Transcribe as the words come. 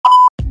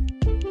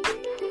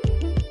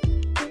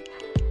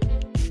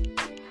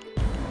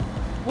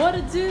What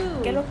to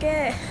do? ¿Qué lo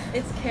que?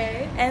 It's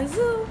Kay. And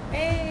Zoo.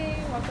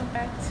 Hey, welcome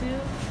back to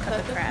Cut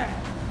the Crap.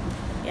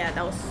 Yeah,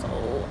 that was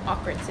so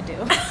awkward to do.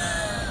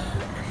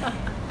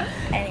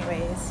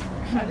 Anyways.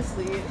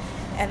 Honestly.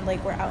 And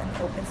like we're out in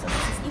the open, so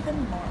this is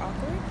even more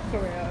awkward. For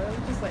real.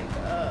 I'm just like,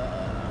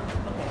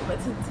 okay. But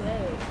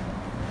today,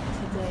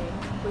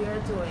 we are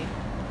doing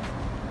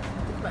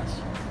the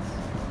questions.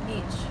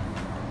 Each.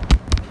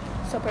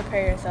 So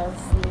prepare yourselves,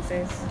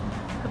 losers.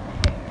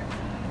 Prepare.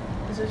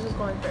 This is just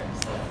going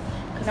first.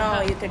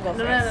 No, you could go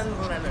first. No.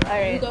 All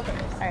right. You go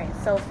first. All right.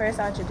 So first,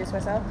 I'll introduce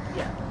myself.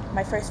 Yeah.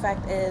 My first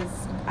fact is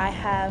I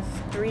have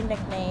 3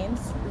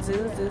 nicknames: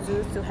 Zoo,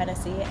 Sue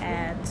Hennessy,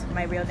 and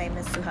my real name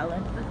is Sue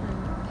Helen.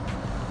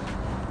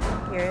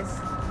 Yours?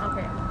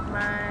 Okay.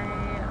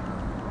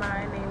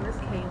 My name is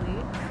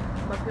Kaylee,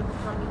 but people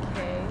call me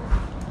Kay,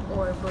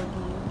 or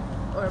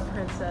Boogie, or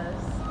Princess,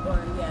 or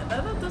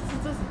This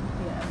is just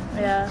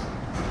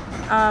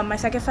Yeah. My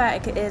second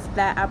fact is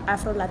that I'm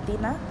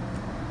Afro-Latina.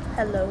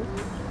 Hello.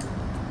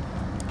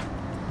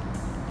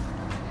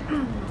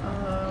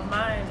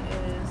 Mine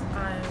is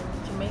I'm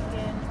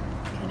Jamaican,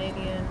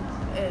 Canadian,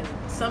 and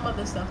some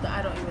other stuff that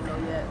I don't even know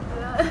yet.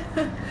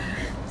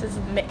 Just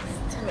mixed.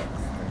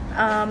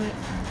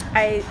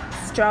 I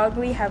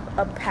strongly have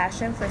a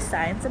passion for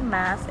science and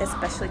math,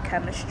 especially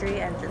chemistry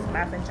and just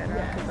math in general.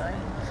 Yeah.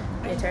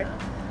 Your turn.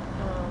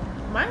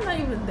 Mine's not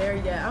even there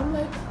yet. I'm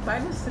like,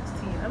 mine is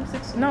 16. I'm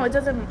 16. No, it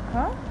doesn't.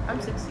 Huh? I'm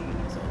 16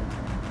 years old.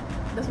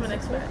 That's my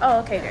next fact. Oh,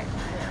 okay, great.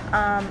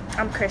 Yeah.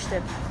 I'm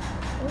Christian.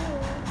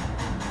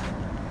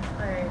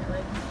 Alright,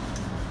 okay,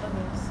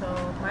 so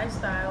my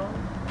style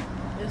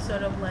is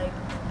sort of like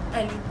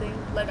anything.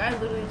 Like, I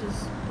literally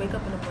just wake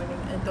up in the morning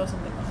and throw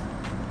something on.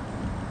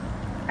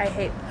 I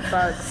hate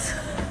bugs.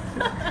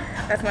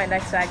 That's my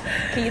next fact.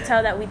 Can you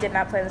tell that we did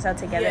not plan this out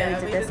together? Yeah,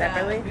 we did this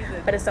separately.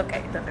 But it's okay.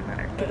 It doesn't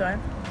matter. Keep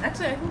going.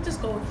 Actually, I can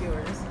just go with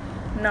yours.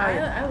 No.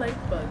 I like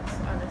bugs,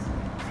 honestly.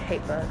 I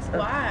hate bugs.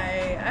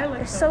 Why? I like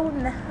They're so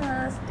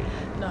nasty.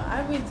 No,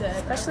 I'd be dead.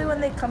 Especially when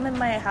they come in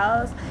my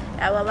house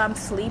and while I'm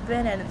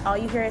sleeping and all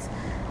you hear is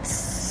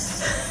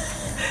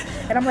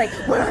and I'm like,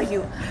 where are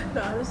you?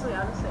 No, honestly,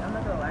 I'm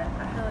not gonna lie.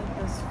 I had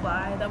like this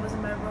fly that was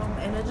in my room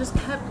and it just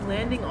kept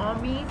landing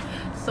on me.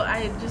 So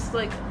I just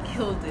like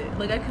killed it.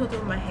 Like I killed it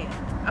with my hand.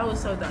 I was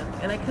so done.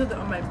 And I killed it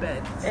on my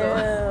bed.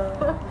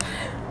 So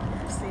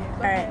see.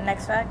 Alright,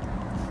 next fact.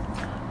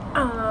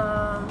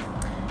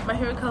 My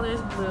favorite color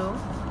is blue.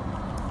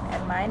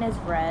 And mine is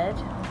red.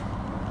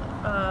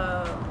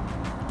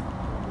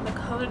 The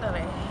color that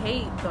I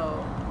hate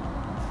though,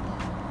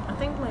 I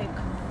think like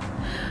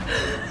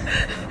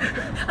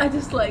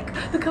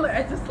the color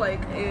I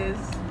dislike is,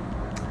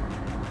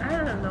 I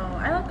don't know,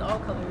 I like all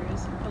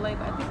colors, but like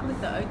I think like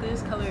the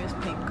ugliest color is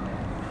pink.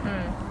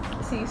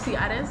 See,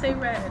 I didn't say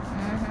red.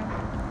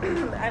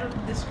 I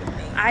don't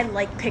discriminate. I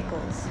like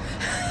pickles.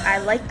 I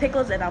like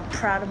pickles and I'm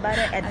proud about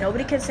it and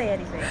nobody can say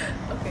anything.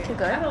 Okay. Keep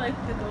going. I don't like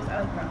pickles,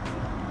 I like broccoli.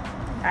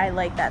 I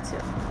like that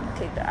too.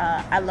 Okay,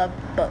 I love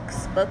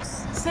books.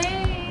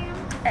 Same.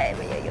 Hey,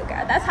 but yeah, you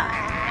got that's hot.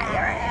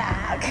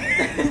 Yeah,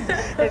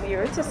 okay. If you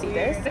were to see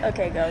this,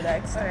 okay, go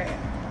next. Alright.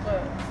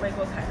 But like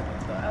what kind of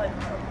books though? I like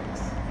horror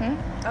books.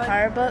 I like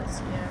Horror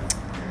books?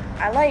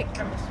 Yeah. I like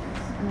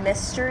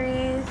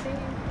mysteries. mysteries,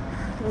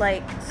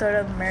 like sort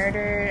of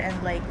murder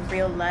and like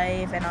real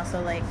life and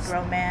also like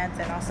romance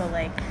and also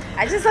like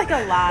I just like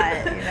a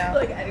lot, you know.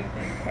 Like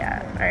anything.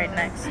 Yeah. Alright,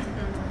 next.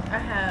 I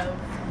have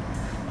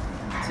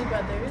 2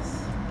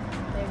 brothers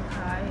named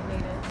Kai and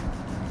Nathan.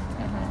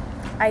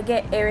 I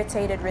get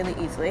irritated really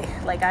easily.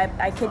 Like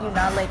I kid you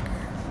not, like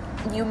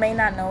you may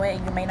not know it,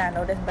 you may not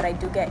know this, but I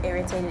do get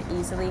irritated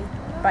easily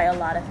by a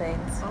lot of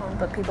things.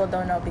 But people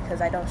don't know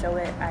because I don't show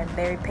it. I'm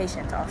very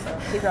patient also.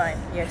 Keep going.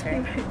 Your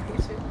turn. Very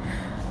patient.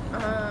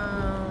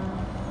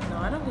 No,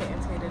 I don't get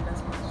irritated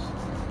as much.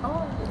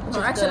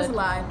 No, actually that's a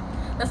lie.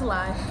 That's a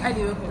lie. I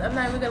do. I'm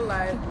not even gonna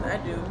lie. I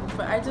do.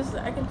 But I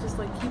can just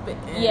like keep it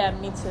in. Yeah,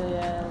 me too,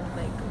 yeah.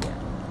 Like, yeah.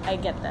 I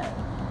get that.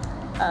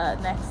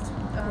 Next.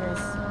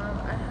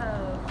 I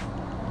have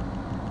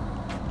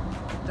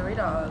 3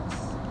 dogs,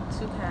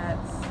 2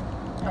 cats,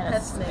 a And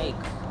pet a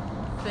snake,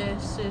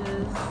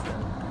 fishes.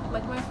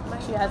 Like my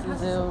She has a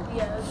zoo.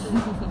 Yeah, a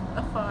zoo.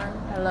 A farm.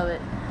 I love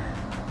it.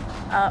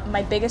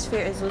 My biggest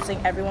fear is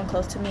losing everyone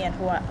close to me and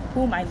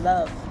whom I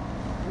love.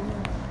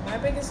 My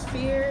biggest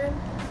fear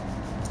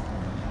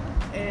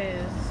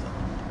is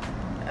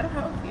I don't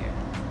have a fear.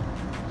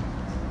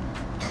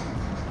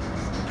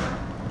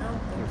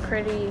 You're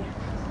pretty.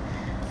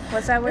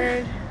 What's that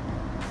word?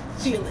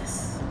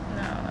 Fearless.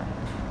 No.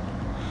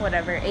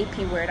 Whatever. AP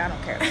word. I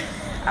don't care.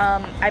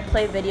 I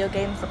play video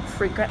games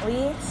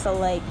frequently, so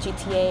like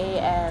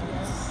GTA and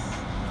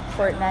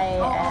Fortnite.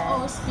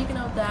 Oh, speaking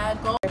of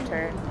that, go. Your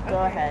turn.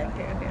 Go ahead.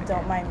 Okay.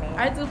 Don't mind me.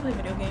 I do play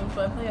video games,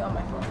 but I play it on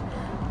my phone.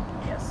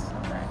 Yes.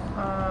 Okay.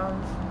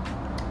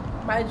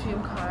 My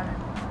dream car.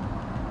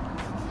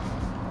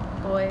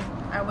 Boy,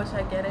 I wish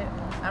I get it.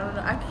 I don't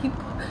know. I keep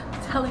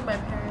telling my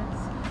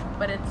parents,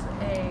 but it's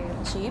a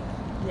Jeep?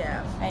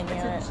 Yeah. I knew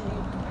it.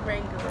 Jeep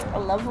Wrangler. I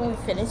love when we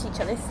finish each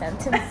other's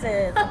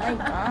sentences. Oh my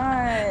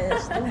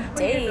gosh. The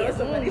days.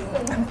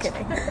 I'm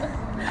kidding.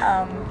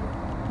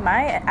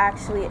 Mine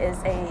actually is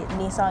a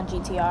Nissan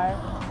GTR,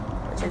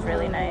 which is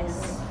really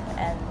nice.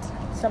 And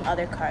some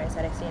other cars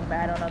that I've seen, but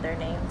I don't know their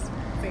names.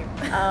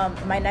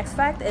 My next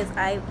fact is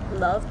I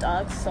love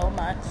dogs so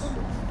much.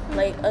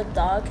 Like, a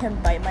dog can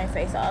bite my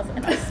face off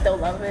and I still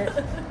love it.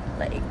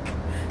 Like,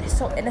 they're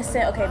so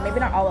innocent. Okay, maybe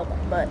not all of them,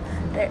 but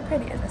they're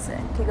pretty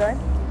innocent. Keep going.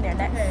 They're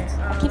next.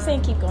 Okay, I keep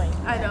saying keep going.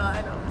 I know.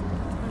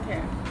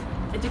 Okay.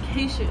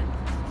 Education.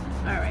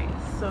 Alright,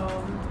 so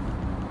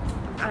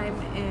I'm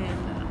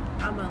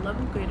an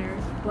 11th grader,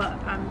 but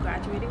I'm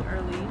graduating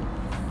early.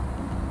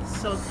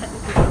 So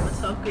technically I'm a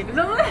 12th grader.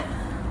 No,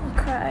 I'll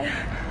cry.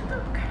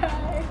 don't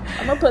cry.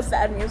 I'm gonna put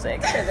sad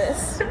music for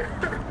this.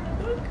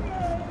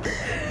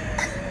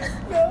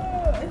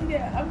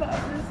 Yeah, I'm about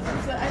this.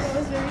 So I know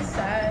it's very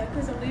sad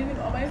because I'm leaving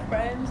all my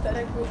friends that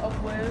I grew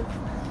up with.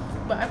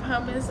 But I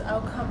promise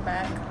I'll come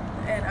back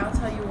and I'll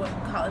tell you what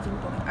college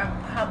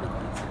I'm probably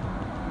going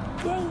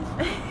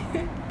to.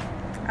 Yay.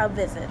 I'll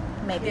visit.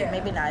 Maybe. Yeah.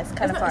 Maybe not. It's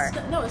kind of far.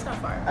 No, it's not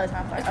far. Oh, it's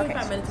not far. It's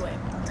 25 minutes away.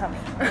 Don't tell me.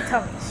 Don't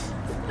tell me.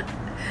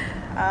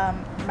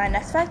 My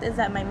next fact is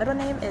that my middle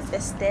name is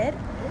Esther,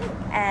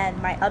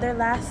 and my other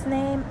last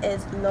name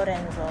is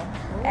Lorenzo.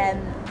 Ooh.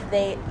 And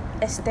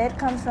Esther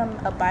comes from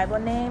a Bible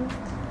name,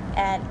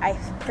 and I'm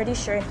pretty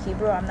sure in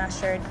Hebrew, I'm not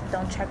sure,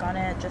 don't check on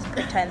it, just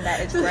pretend that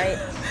it's right.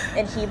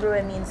 In Hebrew,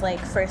 it means like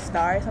first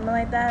star or something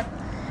like that.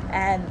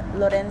 And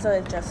Lorenzo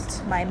is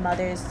just my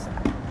mother's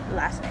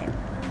last name.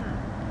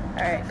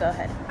 All right, go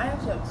ahead. I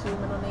actually have two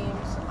middle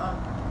names.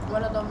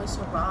 One of them is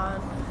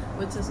Saran,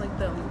 which is like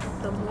the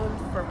moon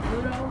for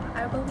Pluto,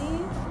 I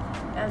believe.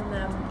 And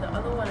then the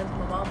other one is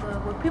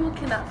Mamalga, what people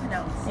cannot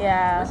pronounce.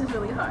 Yeah. Which is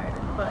really hard.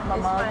 But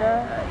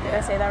Mamalga? It's Did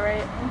I say that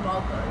right?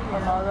 Mamalga. Yeah.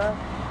 Mamalga?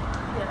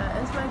 Yeah,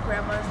 it's my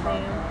grandma's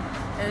name.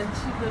 And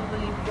she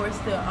literally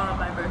forced it on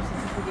my birth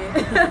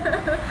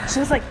certificate. She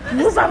was like,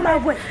 move out my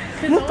way.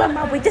 Move out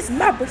my way. This is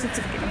my birth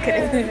certificate. I'm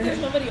kidding. Because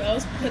nobody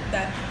else put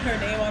her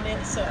name on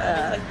it. So I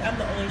was like, I'm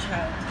the only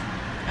child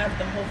out of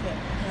the whole family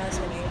who has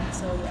her name.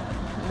 So yeah.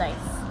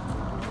 Nice.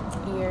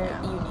 You're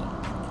unique.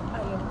 I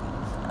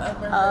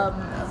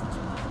am.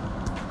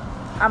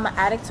 I'm an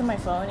addict to my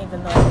phone,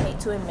 even though I hate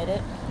to admit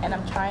it. And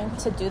I'm trying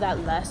to do that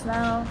less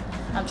now.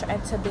 I'm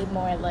trying to be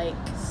more like...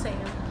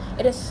 Same.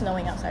 It is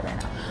snowing outside right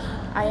now.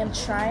 I am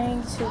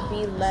trying to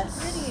be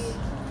less...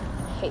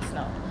 Hate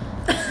snow.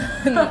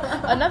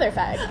 Another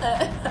fact.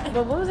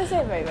 But what was I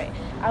saying? Wait.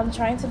 I'm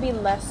trying to be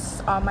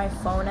less on my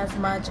phone as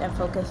much and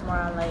focus more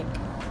on like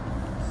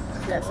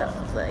that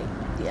stuff, like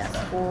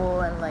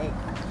school and like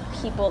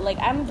people. Like,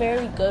 I'm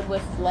very good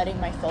with letting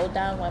my phone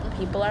down when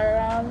people are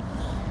around.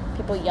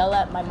 People yell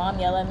at my mom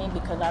yell at me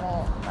because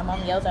my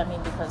mom yells at me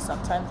because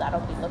sometimes I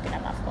don't be looking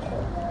at my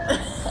phone.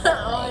 So,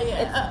 oh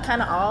yeah. It's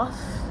kind of off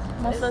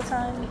most of the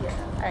time. Yeah.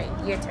 All right,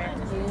 your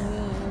turn.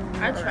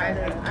 I tried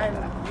it.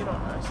 You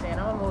don't understand.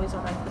 I'm always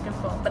on my freaking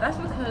phone, but that's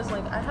because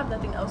like I have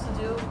nothing else to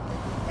do,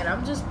 and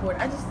I'm just bored.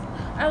 I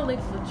like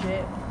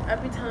legit. I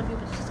be telling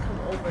people to just come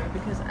over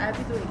because I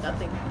be doing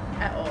nothing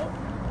at all.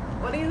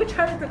 What are you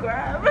trying to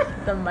grab?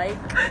 The mic.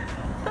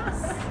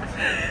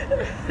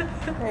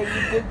 Hey,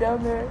 you good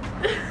down there?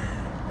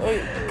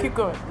 Hey, keep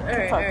going. All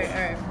right.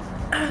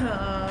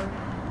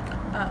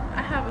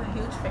 I have a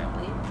huge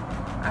family.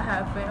 I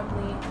have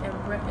family in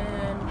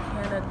Britain,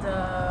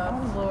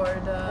 Canada,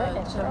 Florida,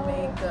 Britain,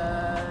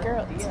 Jamaica.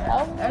 Girl,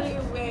 tell me.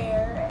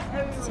 Everywhere.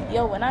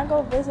 Yo, when I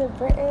go visit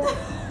Britain,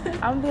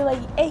 I'm gonna be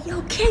like, hey,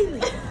 yo,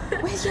 Kaylee,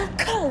 where's your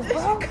cuz,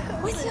 bro?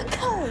 Where's your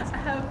cuz? I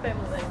have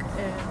family like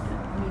in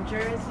New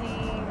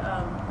Jersey,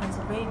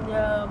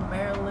 Pennsylvania,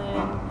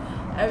 Maryland,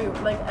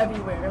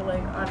 everywhere,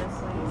 like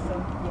honestly.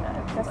 So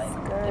yeah, That's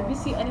like good. if you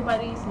see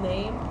anybody's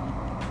name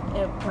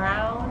in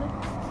Brown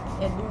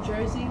in New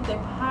Jersey, they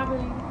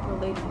probably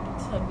related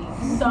to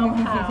me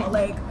somehow.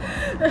 Like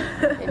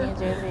in New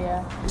Jersey,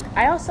 yeah.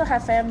 I also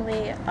have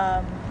family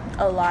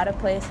a lot of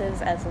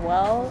places as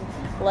well.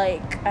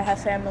 Like, I have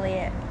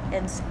family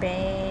in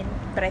Spain,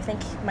 but I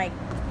think my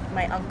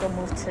uncle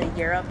moved to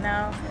Europe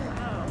now.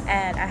 wow.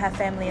 And I have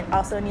family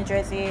also in New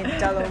Jersey,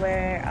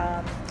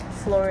 Delaware,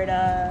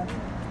 Florida,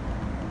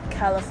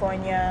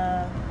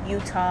 California,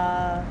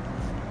 Utah,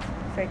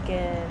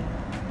 freaking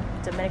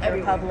Dominican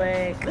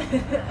Republic,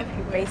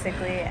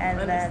 basically. And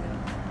then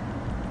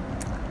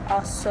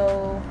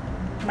also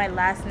my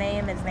last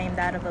name is named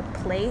out of a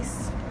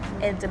place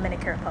in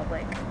Dominican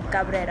Republic,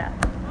 Cabrera.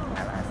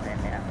 My last name,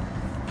 yeah.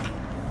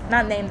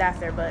 Not named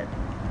after, but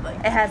like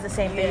it has the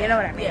same thing. You know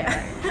what I mean?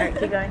 Yeah. All right,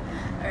 keep going.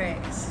 All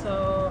right.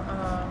 So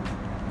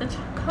the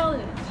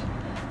college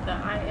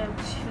that I am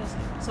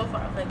choosing so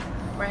far, like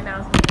right now,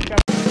 is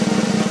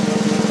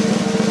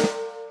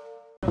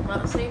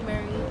Mount St.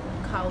 Mary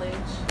College.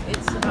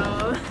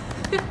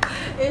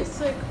 It's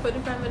like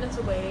 45 minutes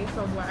away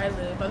from where I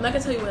live. I'm not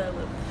gonna tell you where I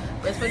live.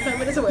 It's 45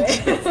 minutes away.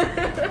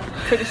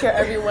 Pretty sure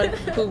everyone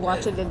who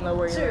watches doesn't know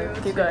where you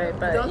live. Keep going,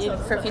 but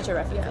for future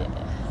reference.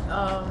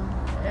 Yeah.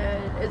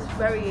 And it's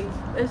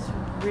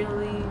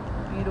really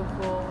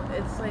beautiful.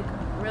 It's like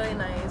really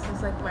nice.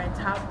 It's like my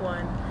top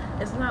one.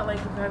 It's not like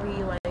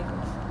very like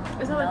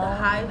it's not like the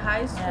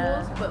high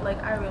schools, but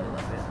like I really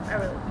love it. I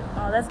really do.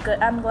 Oh, that's good.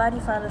 I'm glad you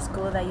found a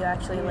school that you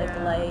actually like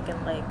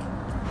and like.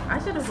 I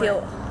should have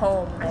feel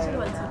home. I should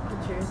have took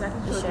pictures. I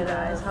can show you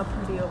guys how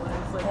pretty it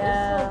was. Like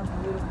it's so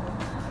beautiful.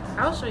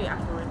 I'll show you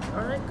afterwards,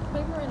 or like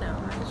maybe right now.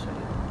 I can show you.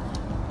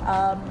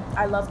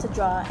 I love to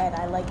draw and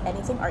I like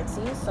anything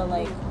artsy. So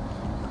like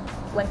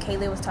when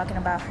Kaylee was talking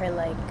about her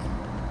like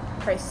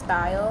her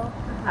style,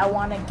 I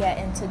want to get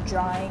into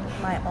drawing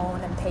my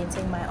own and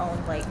painting my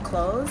own like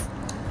clothes,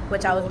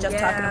 which I was just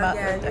talking about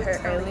with her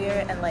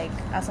earlier. And like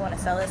I also want to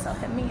sell it, so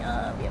hit me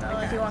up, you know,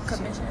 if you want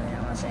commission. You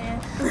know what I'm saying?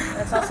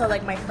 That's also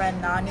like my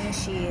friend Nani.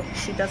 She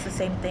does the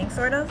same thing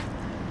sort of.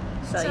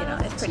 So you know,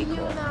 it's pretty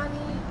cool.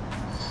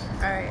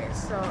 Alright,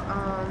 so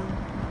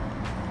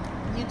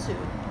YouTube.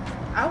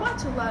 I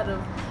watch a lot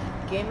of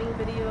gaming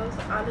videos,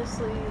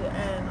 honestly,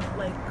 and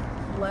like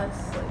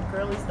less like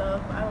girly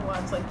stuff. I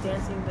watch like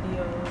dancing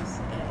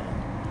videos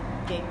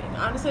and gaming.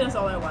 Honestly, that's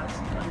all I watch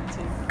on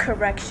YouTube.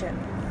 Correction.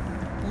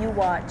 You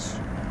watch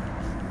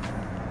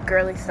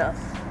girly stuff,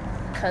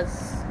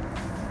 because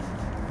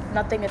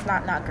nothing is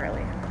not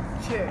girly.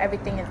 Sure.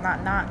 Everything is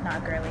not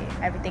girly.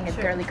 Everything is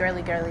girly.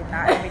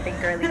 Not everything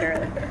girly.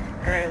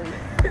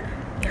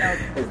 You know,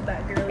 it's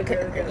not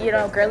girly. You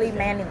know, girly,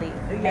 manly.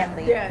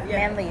 Manly girly.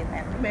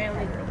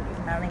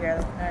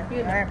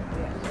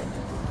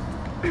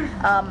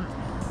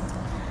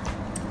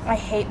 I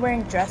hate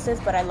wearing dresses,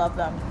 but I love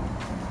them.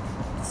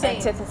 Same.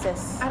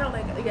 Antithesis. I don't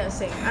like. Yeah,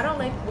 same. I don't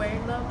like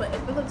wearing them, but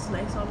if it looks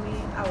nice on me,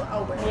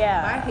 I'll wear it.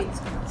 Yeah. But I hate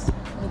skirts.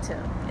 Me too.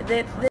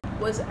 That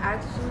was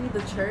actually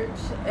the church,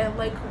 and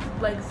like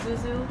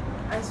Zuzu,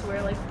 I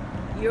swear, like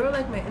you're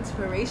like my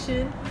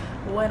inspiration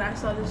when I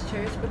saw this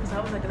church, because I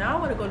was like, now I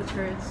want to go to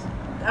church.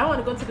 I want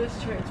to go to this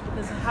church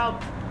because of how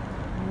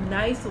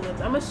nice it looks.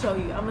 I'm gonna show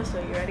you.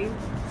 Ready?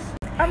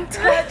 I'm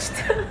touched.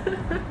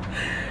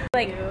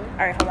 Like, all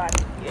right, hold on.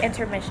 Yeah.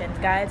 Intermission,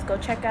 guys. Go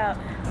check out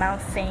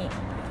Mount St.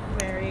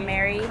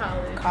 Mary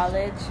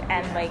College,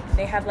 and like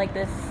they have like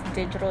this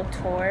digital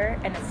tour,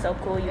 and it's so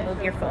cool. You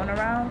move your phone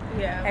around.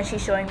 Yeah. And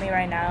she's showing me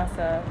right now,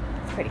 so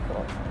it's pretty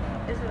cool.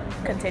 It's really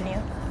cool. Continue.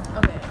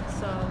 Okay,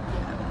 so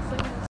yeah, it's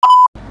like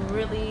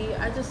really,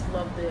 I just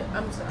loved it.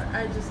 I'm sorry,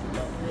 I just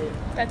loved it.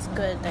 That's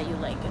good that you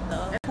like it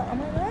though. Oh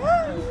my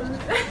god.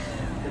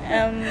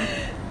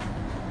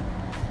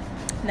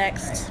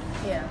 Next.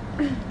 Yeah.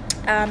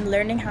 I'm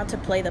learning how to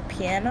play the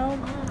piano.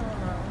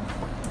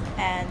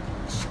 And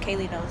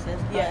Kaylee knows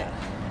this, but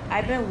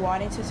I've been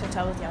wanting to since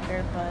I was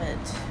younger,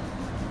 but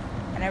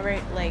I never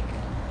like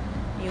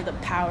knew the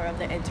power of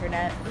the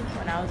internet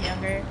when I was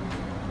younger.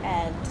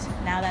 And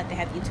now that they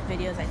have YouTube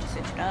videos, I just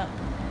search it up.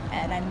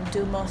 And I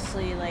do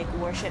mostly like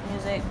worship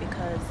music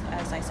because,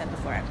 as I said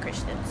before, I'm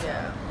Christian.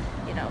 So,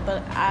 you know,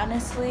 but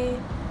honestly,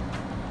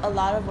 a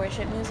lot of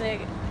worship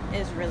music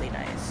is really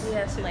nice.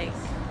 Yes, like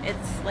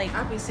it's like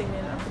I'll be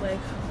singing. I'm like,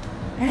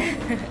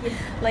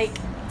 like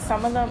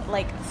some of them,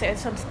 like there's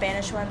some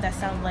Spanish ones that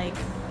sound like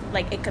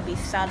it could be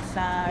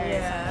salsa or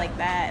something like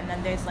that, and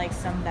then there's like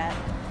some that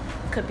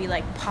could be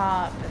like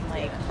pop and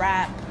like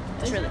rap.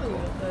 It's really cool.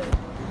 Good.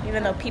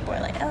 Even though people are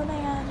like, oh my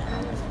god,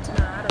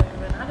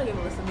 I don't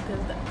even listen because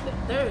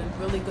they're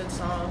really good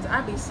songs.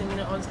 I be singing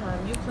it all the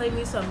time. You play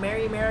me some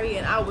Mary Mary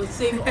and I would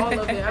sing all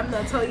of it. I'm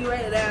gonna tell you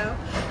right now.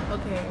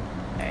 Okay.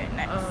 Alright,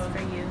 next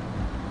for you.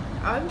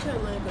 I'm trying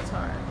to learn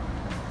guitar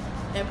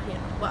and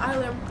piano. Well, I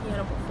learned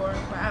piano before,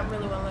 but I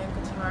really want to learn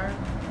guitar.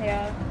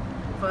 Yeah.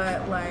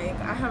 But like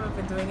I haven't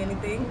been doing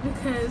anything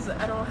because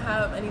I don't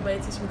have anybody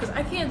to teach me, because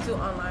I can't do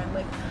online.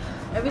 Like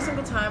every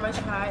single time I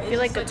try, I feel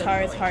like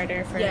guitar is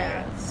harder for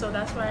so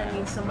that's why I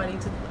need somebody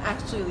to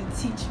actually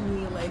teach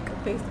me like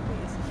face to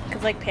face.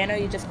 Because like piano,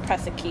 you just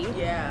press a key.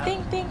 Yeah.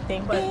 Ding ding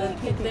ding. But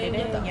ding, the thing, you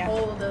have to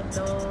hold the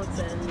notes,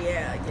 and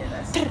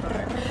that's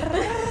hard.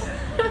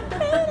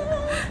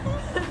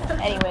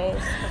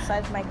 Anyways,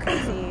 besides my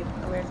crazy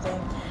weird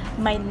thing,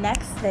 my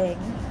next thing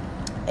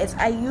is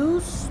I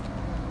used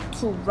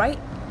to write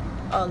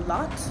a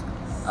lot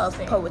of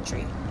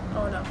poetry.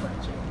 Oh, not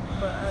poetry.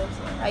 But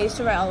I used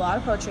to write a lot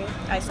of poetry.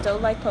 I still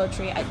like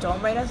poetry. I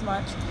don't write as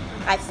much.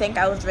 I think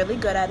I was really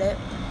good at it.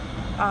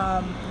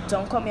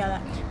 Don't quote me on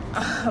that.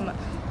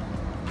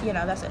 You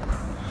know, that's it.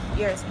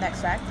 Yours, next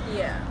fact.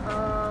 Yeah.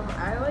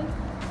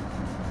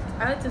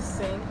 I like to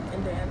sing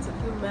and dance. If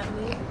you met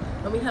me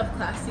and we have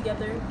class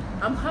together,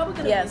 I'm probably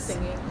gonna be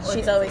singing.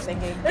 She's always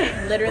singing.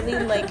 Literally,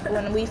 like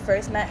when we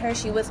first met her,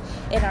 she was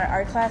in our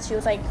art class. She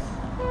was like,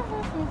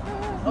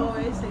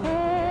 always singing.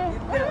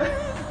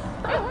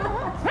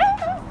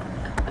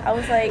 I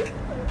was like,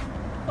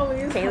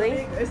 always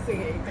Kaylee, or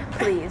singing,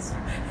 please.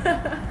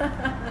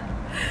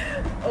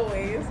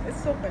 Always.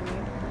 It's so funny.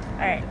 All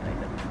right.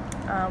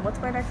 What's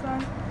my next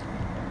one?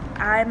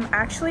 I'm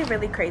actually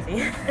really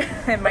crazy,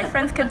 and my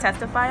friends can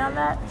testify on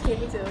that.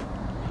 Me too.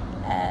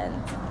 And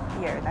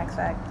your next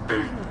fact.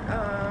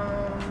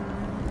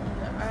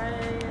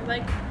 I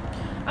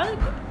like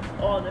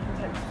all different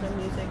types of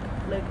music.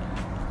 Like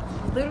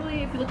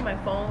literally, if you look at my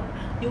phone,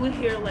 you would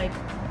hear like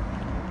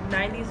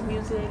 90s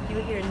music, you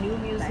would hear new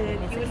music,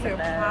 you would hear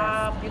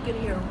pop, you can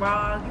hear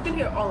rock, you can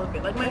hear all of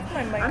it. Like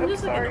I'm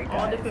just like in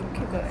all different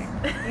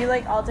music. You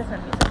like all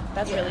different music.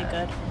 That's really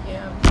good.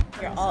 Yeah.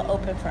 You're all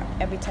open for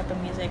every type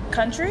of music.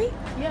 Country?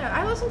 Yeah,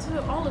 I listen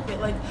to all of it.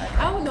 Like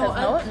I don't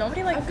know.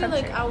 Nobody likes country. I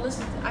feel like I'll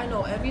listen. I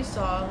know every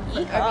song for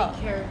every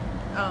character.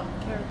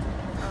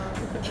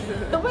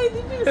 Wait,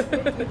 did you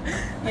say?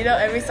 You know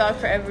every song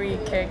for every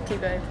character.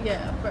 Keep going.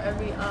 Yeah, for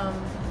every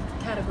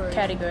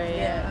category.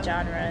 Yeah,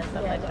 genre and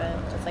stuff like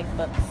that. Just like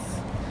books.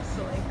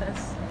 So like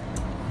that's.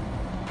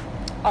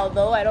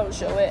 Although I don't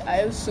show it, I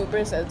am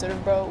super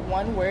sensitive, bro.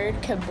 One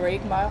word can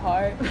break my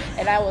heart,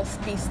 and I will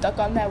be stuck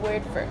on that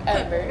word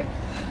forever.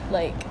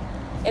 Like,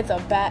 it's a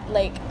bad.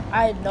 Like,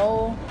 I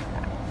know.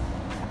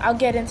 I'll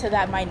get into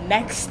that. My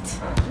next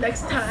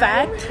time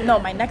fact. No,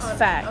 my next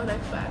fact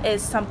next fact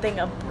is something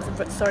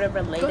sort of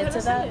related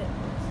to that.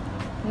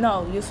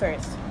 No, you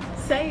first.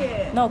 Say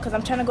it. No, because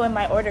I'm trying to go in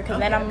my order, because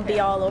then I'm going to be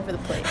all over the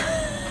place.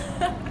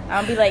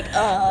 I'll be like,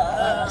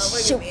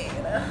 shoot.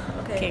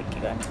 Okay,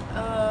 keep going.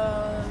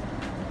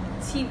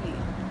 TV.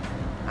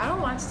 I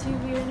don't watch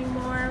TV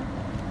anymore.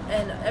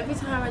 And every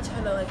time I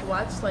try to like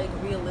watch like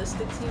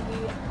realistic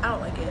TV, I don't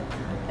like it.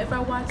 If I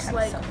watch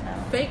like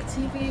fake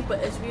TV but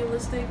it's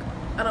realistic,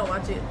 I don't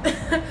watch it.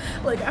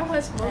 Like I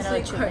watch mostly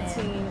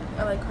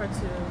I like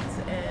cartoons,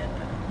 and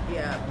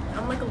yeah,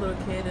 I'm like a little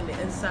kid in the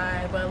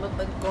inside, but I look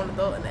like a grown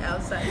adult in the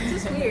outside. It's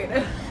just weird.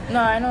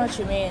 No, I know what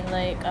you mean.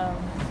 Like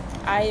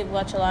I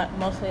watch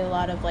mostly a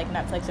lot of like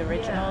Netflix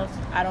originals.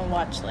 Yeah. I don't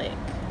watch like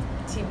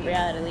TV.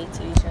 Reality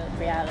TV shows.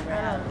 Reality.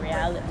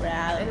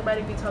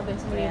 Anybody be talking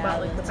to me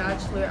about like The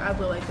Bachelor, I'd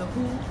be like, the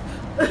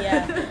who?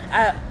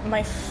 Yeah.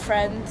 My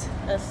friend,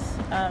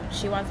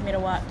 she wants me to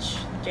watch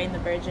Jane the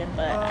Virgin,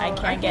 but I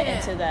can't get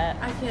into that.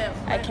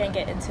 I can't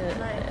get into it.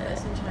 My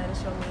cousin tried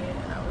to show me it,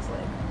 and I was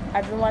like,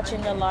 I've been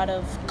watching a lot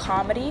of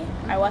comedy.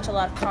 I watch a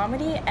lot of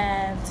comedy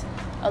and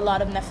a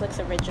lot of Netflix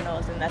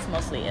originals, and that's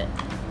mostly it.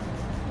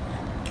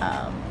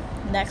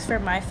 Next for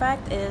my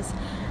fact is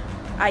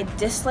I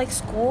dislike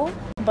school,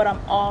 but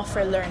I'm all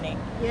for learning.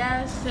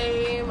 Yeah,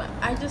 same.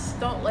 I just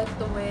don't like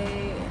the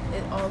way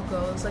it all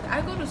goes. Like,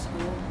 I go to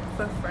school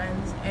for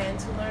friends and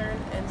to learn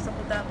and stuff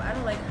like that, but I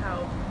don't like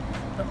how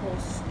the whole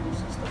school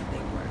system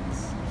thing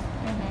works.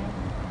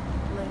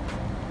 Mm-hmm.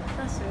 Like,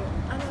 that's it.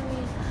 I don't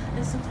mean,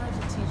 and sometimes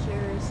the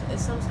teachers, and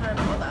sometimes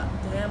all that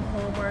damn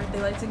homework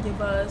they like to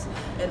give us,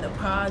 and the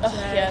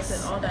projects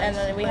and all that. And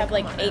then we have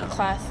like 9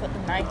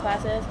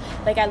 classes.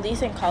 Like, at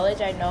least in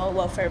college, I know,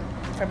 well, for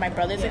my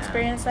brother's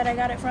experience that I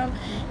got it from,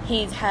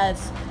 he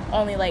has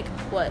only like,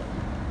 what,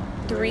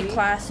 3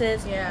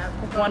 classes,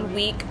 1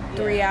 week,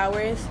 3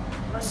 hours.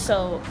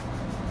 So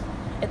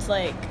it's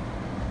like,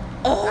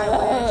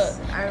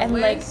 I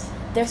wish. Like,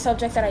 there's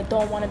subjects that I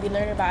don't want to be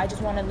learning about. I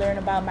just want to learn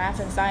about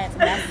math and science,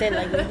 and that's it.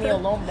 Like, leave me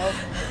alone, bro.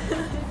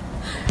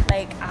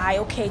 Like,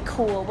 okay,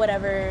 cool,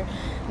 whatever.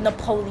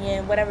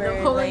 Napoleon,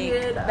 whatever.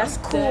 Like, that's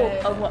cool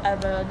or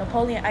whatever.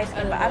 Napoleon ice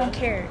cream, but I don't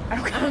care.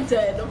 I'm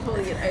dead.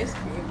 Napoleon ice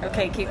cream.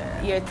 Okay, keep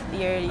your.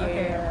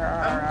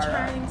 I'm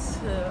trying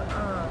to.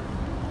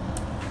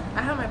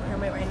 I have my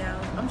permit right now.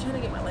 I'm trying to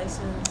get my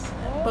license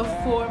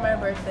before my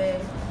birthday,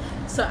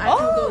 so I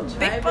can go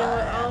driving with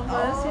all of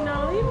us. You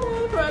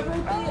know, for our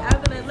birthday.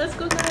 I'm gonna let's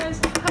go, guys.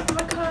 Hop in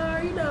my car.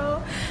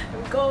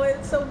 I'm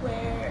going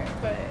somewhere.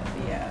 But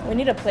yeah, we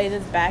need to play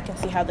this back and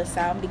see how this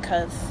sound,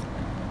 because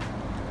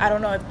I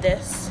don't know if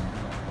this.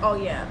 Oh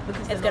yeah,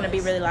 because it's gonna be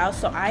really loud.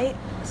 So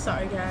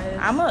sorry guys.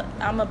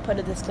 I'm a put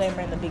a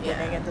disclaimer in the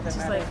beginning. It doesn't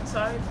matter. Like,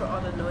 sorry for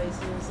all the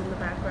noises in the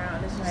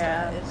background. It's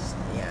just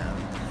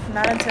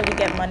Not until we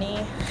get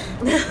money.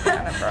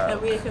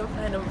 And we can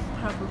find a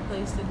proper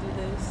place to do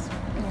this.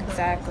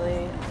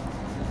 Exactly.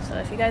 So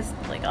if you guys,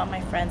 like all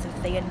my friends,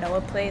 if they know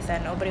a place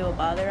that nobody will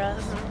bother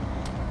us,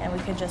 and we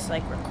could just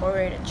like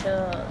record and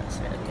chill, it's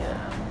really good.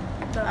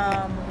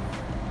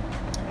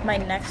 My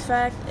next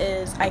fact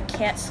is I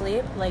can't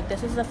sleep. Like,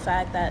 this is a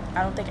fact that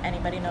I don't think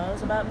anybody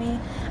knows about me.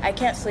 I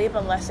can't sleep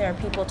unless there are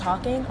people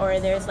talking or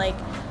there's like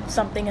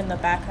something in the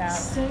background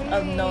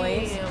of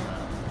noise.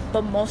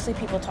 But mostly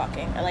people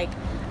talking. Like,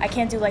 I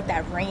can't do like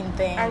that rain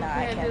thing. I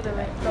can't do the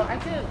rain. No, I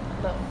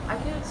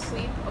can't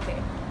sleep. Okay.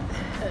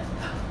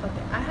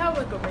 I have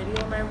like a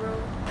radio in my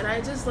room, and I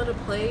just let it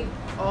play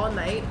all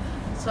night.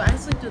 So I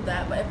sleep through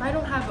that, but if I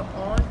don't have it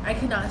on, I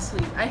cannot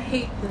sleep. I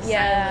hate the silence. I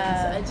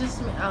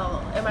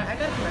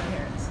got it from my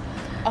parents.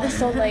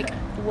 Also, like,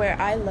 where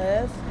I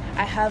live,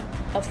 I have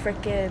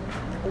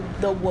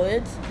the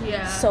woods.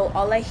 Yeah. So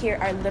all I hear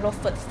are little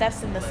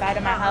footsteps in the side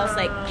of my house,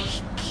 like,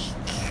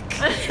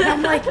 and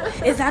I'm like,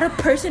 is that a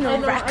person or a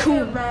raccoon?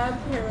 I get mad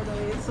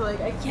paranoid, so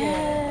like I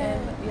can't.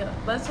 And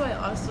that's why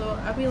also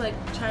I be like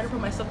trying to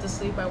put myself to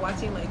sleep by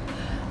watching like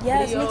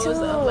Yes, videos me too.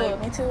 of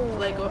like me too.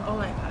 Like, oh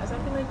my gosh,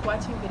 I've been like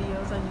watching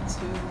videos on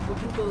YouTube with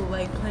people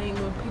like playing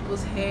with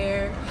people's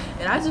hair,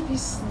 and I just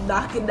be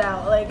knocking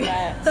out like.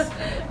 Yes.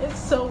 It's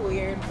so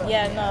weird. But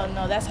yeah,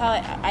 no, that's how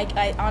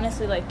I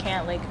honestly like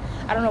can't like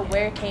I don't know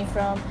where it came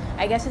from.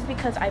 I guess it's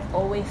because I've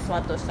always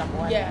slept with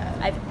someone. Yeah.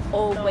 I've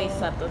always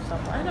slept with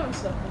someone. I never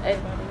slept with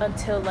anybody.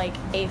 Until like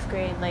 8th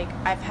grade. Like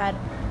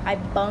I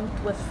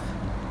bunked with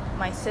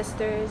my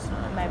sisters,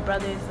 my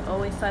brothers.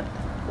 Always slept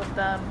with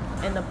them.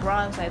 In the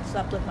Bronx, I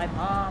slept with my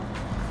mom.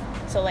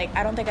 So like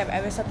I don't think I've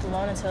ever slept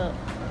alone until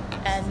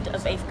end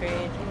of 8th grade.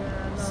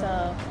 Yeah, no.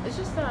 So it's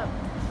just that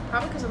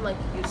probably because I'm like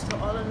used to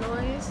all the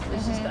noise.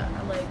 It's just that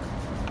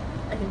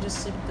I can just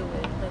sleep through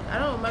it. Like I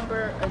don't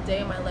remember a day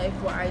in my life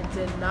where I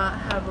did not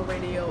have a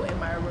radio in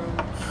my room.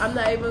 I'm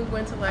not even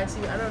going to lie to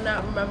you. I do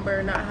not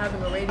remember not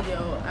having a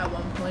radio at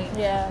one point.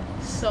 Yeah.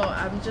 So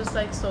I'm just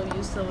like so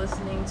used to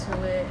listening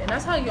to it, and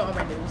that's how you get all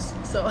my news.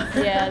 So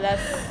yeah,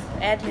 that's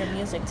add your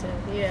music too.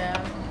 Yeah.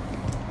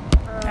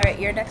 All right,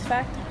 your next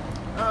fact.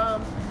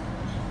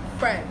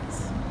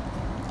 Friends.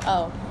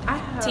 Oh. I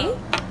have. Tea?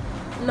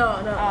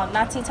 No.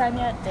 Not tea time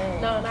yet?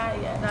 Dang. No,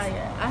 not yet.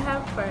 I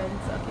have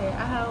friends, okay?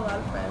 I have a lot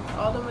of friends.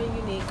 All of them are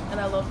unique, and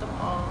I love them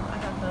all. I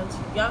have friends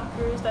from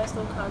Yonkers that I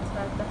still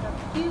contact. I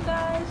have you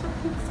guys from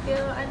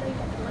Peekskill. I know you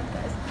guys are my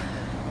guys.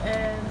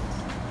 And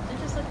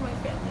they're just like my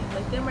family.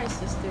 Like, they're my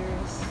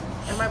sisters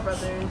and my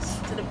brothers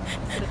to the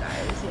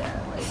guys, yeah.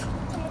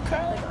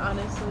 Like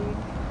honestly.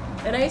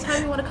 And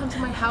anytime you want to come to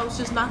my house,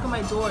 just knock on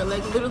my door.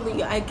 Like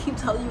literally, I keep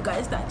telling you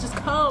guys that. Just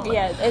come.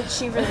 Yeah,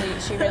 she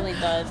really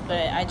does.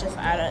 But I don't.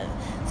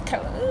 It's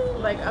kind of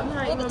like I'm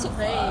not even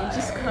playing.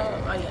 Just come.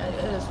 Oh yeah,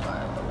 it is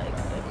far. But like,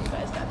 if you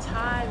guys got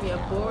time, you're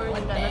bored, you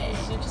got nothing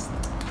to do, just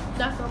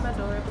knock on my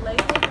door. But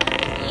like,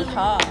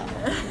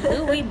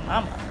 yeehaw, Louie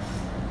mama.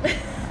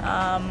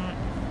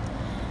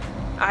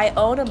 I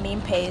own a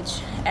meme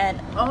page and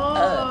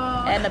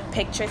a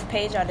pictures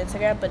page on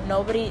Instagram, but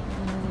nobody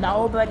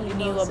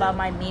knew about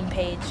my meme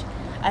page.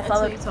 I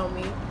followed you told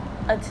me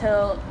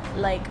until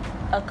like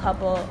a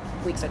couple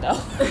weeks ago.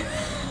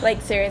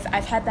 Like serious,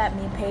 I've had that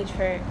meme page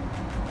for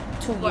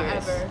 2 years.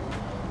 Forever.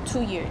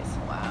 2 years.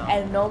 Wow.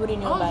 And nobody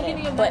knew about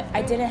it. But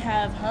I didn't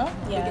have,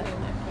 yeah.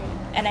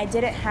 And I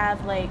didn't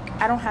have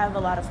I don't have a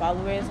lot of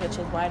followers, which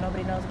is why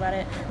nobody knows about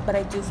it. But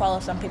I do follow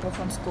some people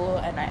from school,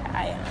 and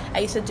I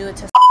used to do it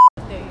to.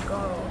 There you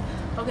go.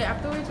 Okay,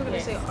 afterwards we're gonna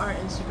say our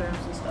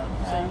Instagrams and stuff,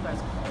 so you guys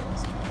can follow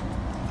us.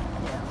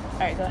 Yeah. All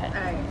right, go ahead.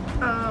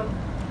 All right.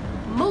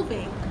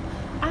 Moving.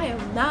 I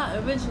am not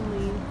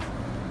originally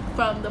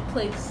from the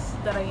place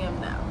that I am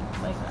now.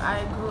 Like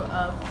I grew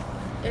up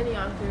in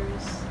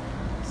Yonkers,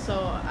 so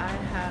I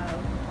have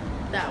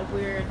that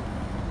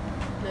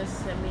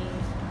weirdness in me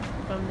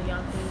from the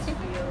Yonkers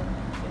feel.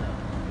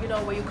 You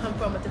know where you come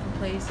from, a different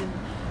place, and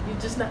you're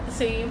just not the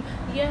same.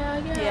 Yeah.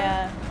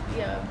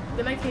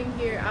 Then I came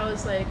here, I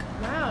was like,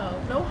 wow,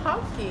 no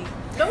honking,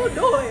 no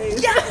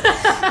noise.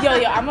 Yeah.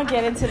 Yo, I'm gonna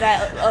get into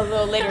that a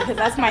little later because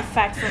that's my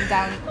fact from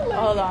down.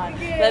 Hold on,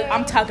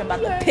 I'm talking about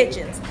the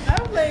pigeons.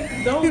 I'm like,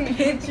 no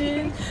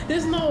pigeons.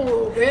 There's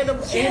no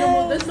random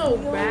animals. There's no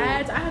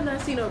rats. I have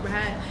not seen a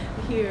rat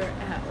here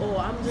at all.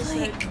 I'm just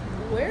like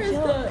where is the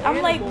animals?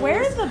 I'm like,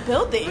 where is the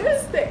building?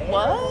 Where's the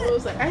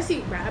animals? Like, I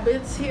see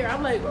rabbits here.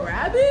 I'm like,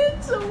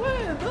 rabbits? Or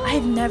what? No.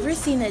 I've never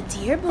seen a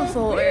deer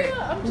before.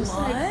 I'm just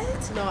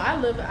like, no,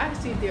 I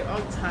see deer all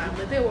the time.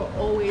 Like, they were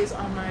always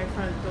on my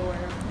front door.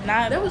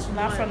 That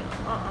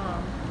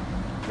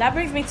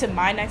brings me to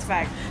my next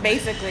fact,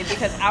 basically,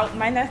 because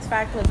my next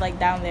fact was like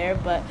down there,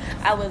 but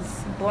I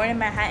was born in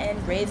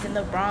Manhattan, raised in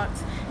the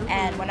Bronx,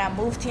 and when I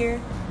moved here,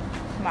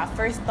 my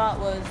first thought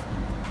was,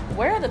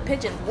 where are the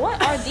pigeons?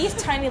 What are these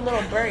tiny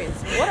little birds?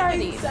 What are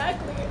these?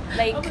 Exactly.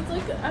 Like,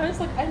 I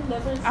was like, I've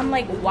never seen I'm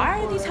like, why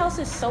before. are these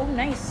houses so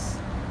nice?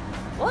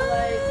 What?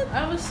 Like,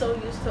 I was so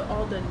used to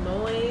all the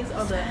noise,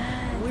 all the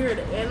weird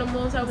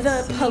animals I would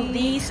see. The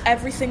police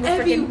every single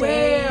freaking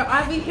day.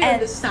 I be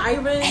hearing the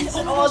sirens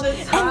all the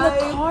time. And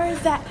the cars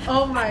that...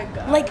 Oh my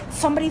god. Like,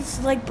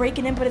 somebody's like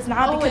breaking in, but it's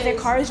not because their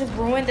car is just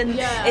ruined and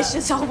it's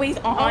just always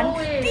on.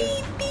 Always.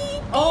 Beep, beep.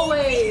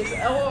 Always.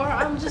 Or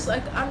I'm just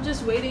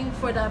waiting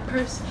for that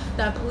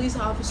police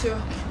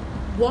officer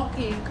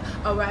walking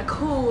a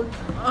raccoon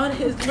on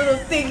his little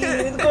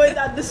thingy going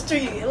down the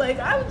street. Like,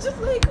 I'm just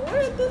like,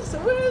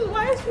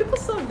 why is people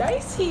so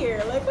nice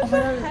here? Like, what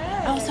the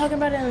heck? I was talking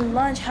about it in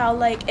lunch, how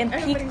like in the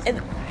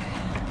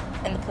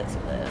place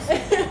we live.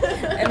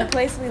 In the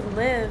place we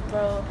live,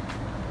 bro,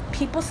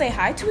 people say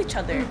hi to each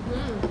other.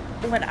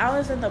 Mm-hmm. When I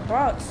was in the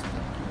Bronx,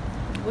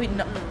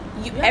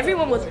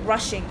 everyone was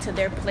rushing to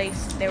their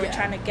place. They were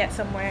trying to get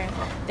somewhere.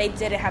 They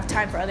didn't have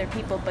time for other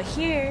people. But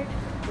here,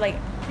 like,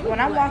 when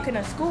I'm walking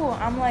to school,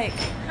 I'm like,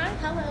 hi,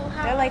 hello,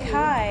 how they're like, you?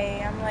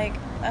 hi. I'm like,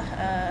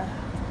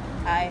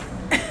 hi.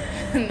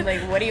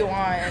 Like, what do you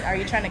want? Are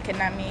you trying to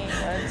kidnap me?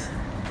 What?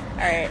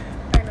 All right.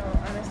 I know,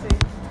 honestly.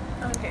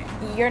 Okay.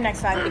 Your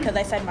next fact, because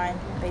I said mine,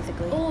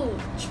 basically. Oh,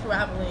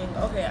 traveling.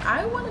 Okay,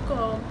 I want to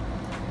go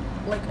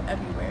like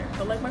everywhere.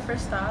 But like my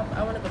first stop,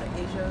 I want to go to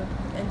Asia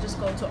and just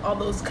go to all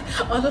those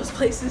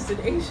places in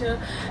Asia,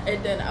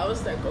 and then I will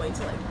start going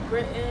to like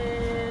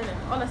Britain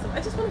and all that stuff.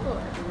 I just want to go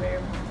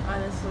everywhere,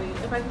 honestly.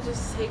 If I could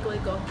just take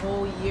like a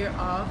whole year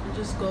off and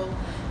just go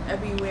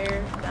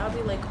everywhere, that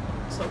would be like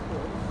so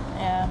cool.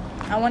 Yeah,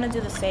 I want to do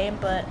the same,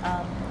 but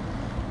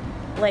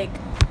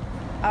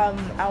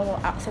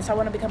since I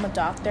want to become a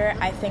doctor,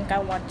 I think I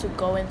want to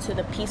go into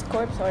the Peace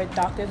Corps or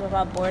Doctors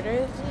Without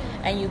Borders,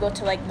 and you go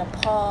to like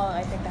Nepal,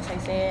 I think that's how you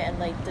say it, and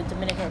like the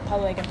Dominican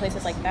Republic and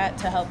places like that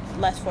to help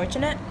less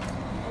fortunate,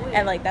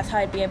 and like that's how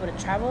I'd be able to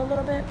travel a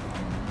little bit.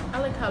 I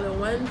like how the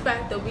one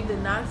fact that we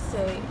did not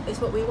say is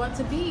what we want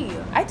to be.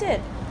 I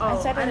did. Oh,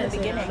 I said it in the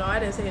beginning. No, I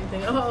didn't say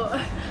anything. Oh,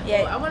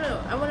 yeah.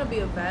 Well, I wanna be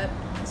a vet.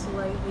 So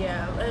like,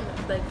 yeah, and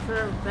like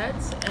for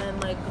vets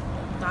and like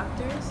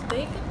doctors,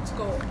 they can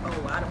go a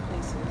lot of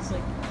places.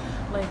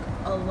 Like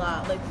a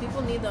lot. Like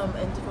people need them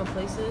in different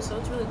places, so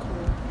it's really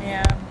cool.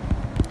 Yeah.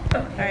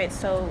 All right.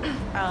 So,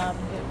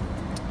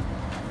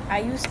 I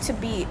used to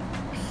be.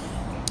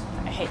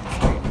 I hate this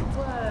word.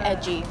 What?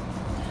 Edgy.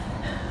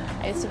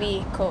 I used to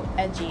be quote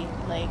edgy,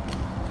 like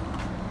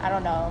I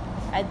don't know.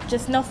 I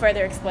just no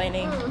further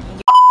explaining.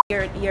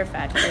 Your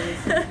fact,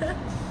 please.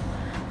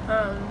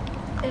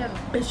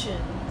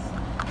 Ambitions.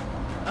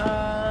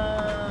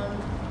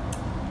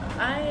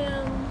 I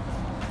am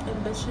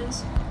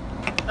ambitious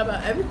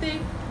about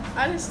everything.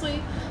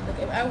 Honestly, like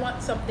if I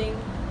want something,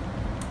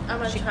 I'm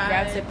gonna try. She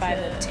grabs it by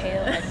the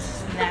tail and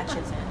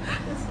snatches it.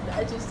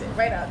 Snatches it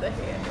right out the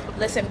hand.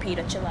 Listen,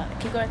 Peter, chill out.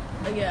 Keep going.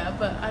 Yeah,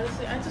 but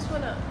honestly, I just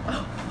wanna.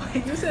 Oh,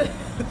 wait, you said.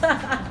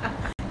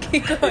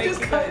 Keep going. You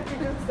just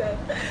said.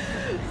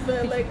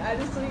 But like,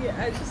 honestly, if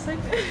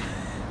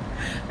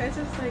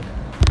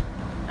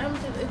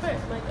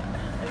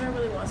I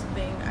really want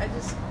something, I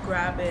just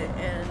grab it,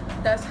 and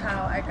that's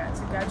how I got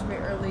to graduate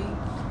early.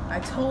 I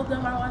told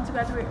them I wanted to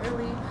graduate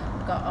early.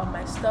 Got all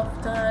my stuff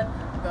done.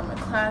 I got my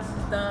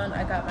classes done.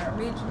 I got my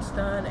regents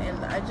done,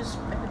 and I could just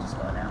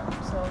go now.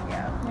 So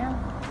yeah. Yeah.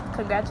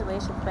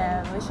 Congratulations,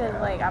 man. We should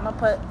I'm gonna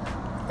put.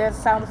 There's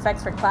sound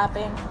effects for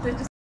clapping.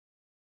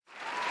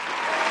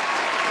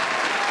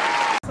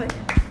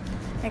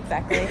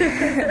 Exactly.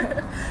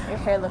 Your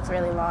hair looks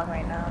really long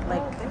right now.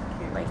 Thank you.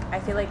 Like I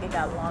feel like it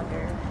got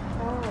longer.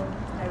 Oh.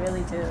 I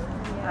really do.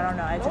 Yeah. I don't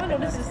know. I just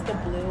noticed the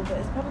blue, but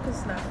it's probably because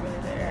it's not really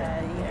there.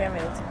 Yeah, you can't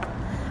really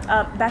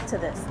tell. Back to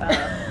this.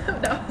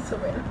 That was so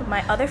random.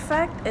 My other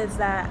fact is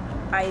that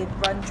I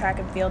run track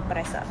and field, but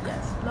I suck.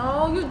 Yes.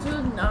 No, you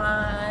do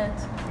not.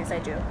 Yes, I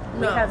do.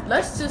 No.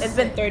 It's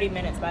been 30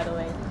 minutes, by the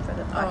way, for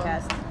the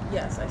podcast.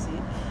 Yes, I see.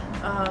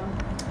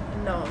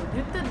 No,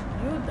 you do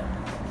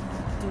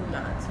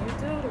not. You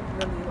do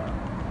really well.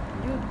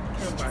 You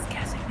can Just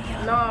guessing me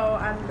up. No,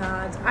 I'm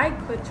not. I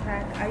quit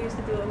track. I used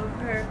to do it with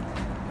her,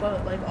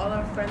 but like all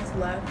our friends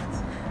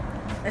left,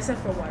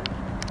 except for one.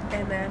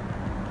 And then,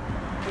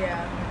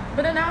 yeah.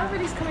 But then now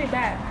everybody's coming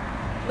back.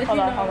 Like, hold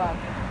on.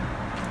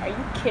 Are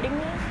you kidding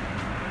me?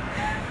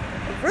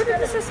 Rude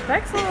and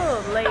disrespectful.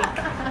 Like,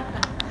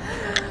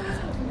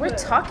 we're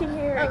talking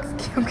here. I'm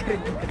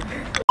kidding.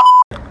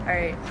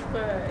 Alright.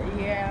 But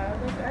yeah,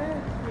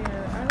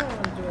 I don't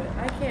want to do it.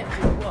 I can't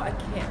do it. Well, I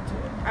can't do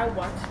it. I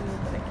want to,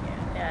 but I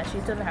can't. Yeah, she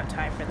doesn't have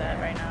time for that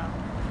right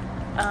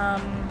now.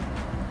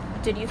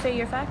 Did you say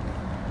your fact?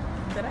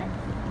 Did I?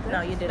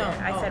 No, you didn't.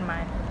 No. I said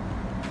mine.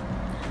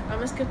 I'm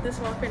gonna skip this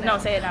one for now.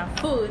 No, say it now.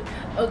 Food.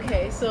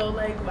 Okay, so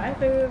like my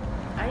favorite,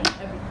 I eat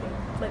everything.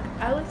 Like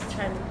I like to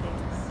try new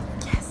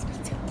things. Yes, me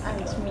too.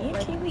 Me and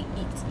Kaylee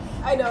eat.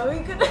 I know we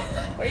could.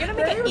 We're gonna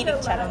make an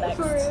eating channel next.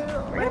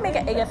 We're gonna make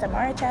an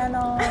ASMR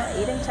channel,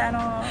 eating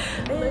channel.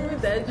 Like my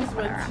dad just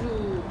went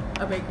to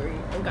a bakery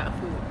and got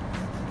food.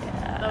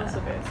 Yeah, that was so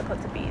good. It's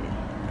supposed to be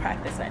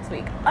practice next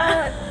week.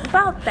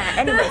 About that.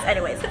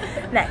 Anyways,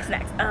 next.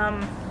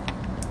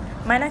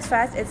 My next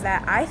fact is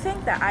that I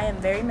think that I am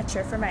very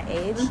mature for my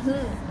age.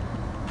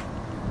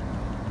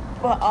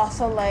 But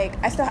also, like,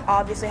 I still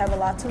obviously have a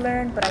lot to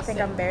learn, but I think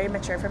I'm very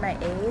mature for my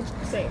age.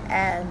 Same.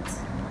 And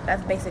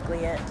that's basically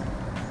it.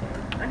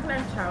 I can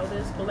act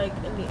childish, but like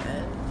in the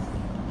end,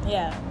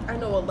 yeah, I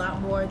know a lot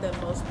more than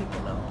most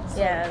people know. So,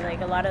 yeah,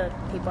 like a lot of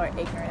people are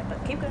ignorant,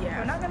 but keep going. Yeah.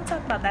 We're not gonna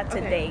talk about that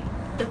today.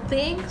 The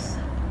things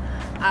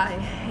I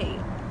hate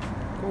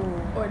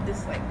or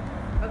dislike.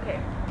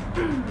 Okay.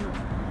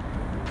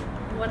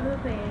 One of the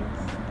things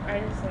I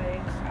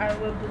dislike, I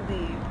would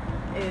believe,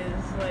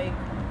 is like,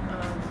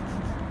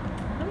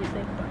 let me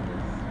think about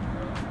this.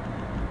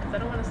 Because I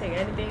don't want to say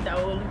anything that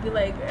will be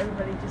like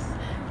everybody just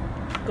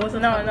goes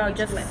on. No,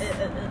 just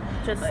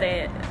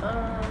say it.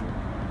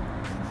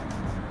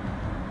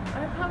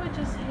 I probably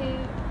just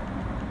hate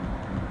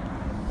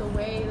the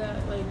way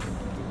that, like,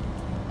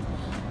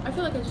 I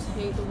feel like I just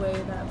hate the way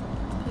that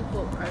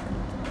people are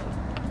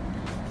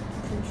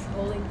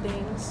controlling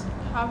things,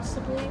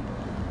 possibly.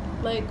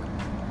 Like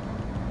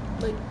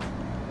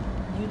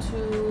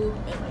YouTube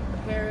and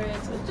like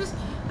parents. It's just,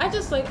 I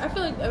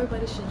feel like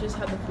everybody should just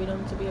have the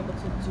freedom to be able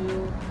to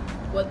do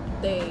what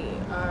they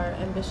are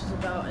ambitious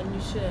about, and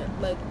you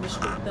shouldn't like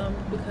restrict them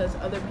because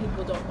other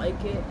people don't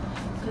like it.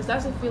 Because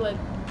that's what I feel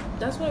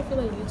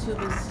like YouTube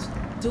is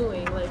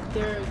doing. Like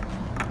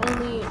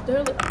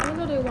I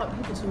know they want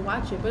people to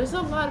watch it, but there's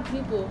a lot of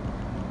people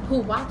who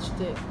watched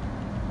it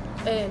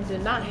and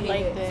did not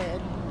hate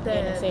it.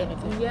 Didn't say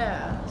anything.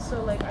 Yeah.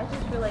 So like I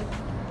just feel like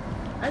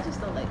I just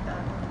don't like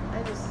that.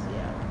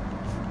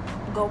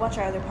 Go watch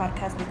our other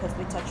podcast because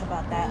we touch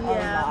about that a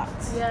lot.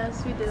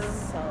 Yes, we do.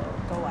 So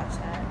go watch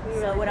that.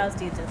 So what else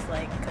do you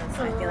dislike? Because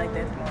I feel like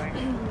there's more.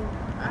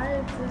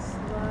 I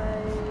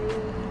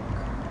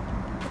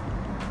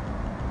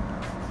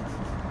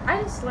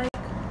dislike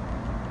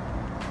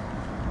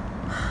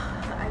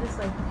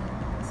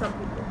some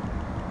people.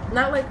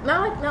 Not like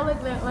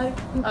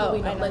people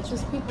we know. Like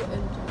just people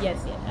in general.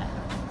 Yes.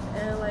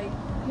 And like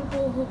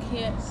people who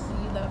can't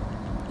see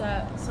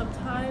that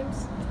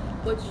sometimes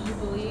what you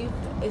believe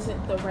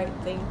isn't the right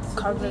thing to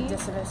Cognitive believe.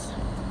 dissonance.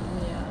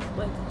 Yeah,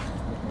 like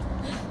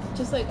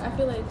just like I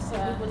feel like some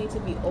people need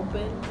to be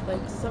open.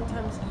 Like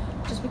sometimes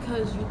just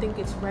because you think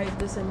it's right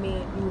doesn't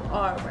mean you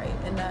are right,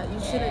 and that you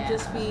shouldn't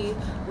just be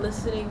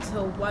listening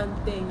to one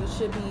thing. You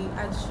should be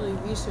actually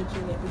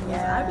researching it,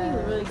 because I be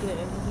really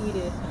getting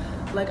heated.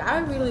 Like I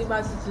really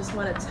about to just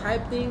want to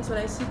type things when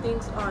I see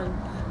things on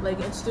like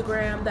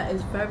Instagram that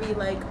is very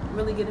like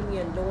really getting me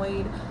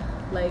annoyed.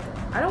 Like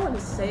I don't want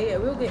to say it.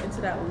 We'll get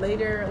into that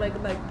later, like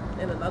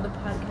in another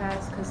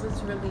podcast, because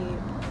it's really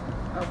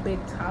a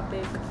big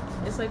topic.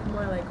 It's like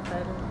more like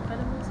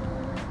feminism.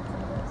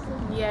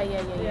 Yeah.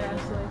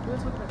 So like we'll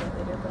talk about that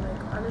later. But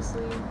like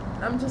honestly,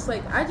 I'm just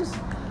like I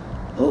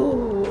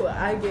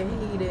get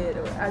heated.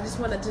 I just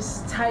want to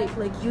just type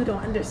like you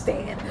don't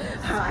understand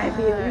how I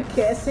feel. You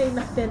can't say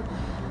nothing.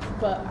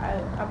 But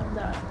I'm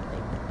not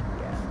like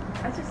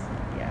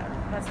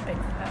That's big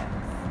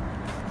facts.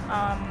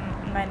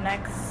 My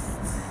next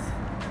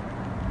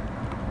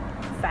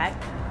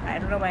fact, I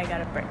don't know why I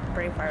got a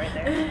brave part right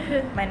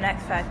there. My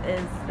next fact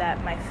is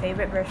that my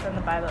favorite verse from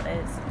the Bible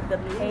is, the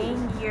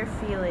pain you're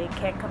feeling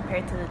can't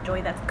compare to the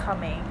joy that's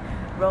coming.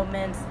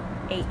 Romans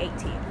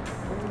 8:18.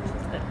 Which is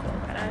a good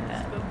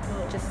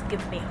quote. Just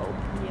gives me hope.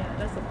 Yeah,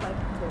 that's a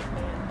Bible quote,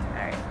 man.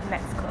 Alright,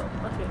 next quote.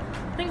 Okay,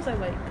 things I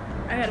like.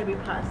 I gotta be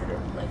positive.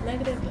 Like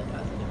negative, but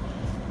positive.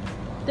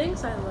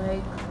 Things I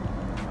like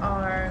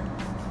are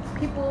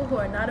people who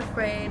are not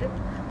afraid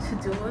to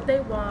do what they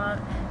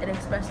want and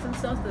express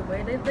themselves the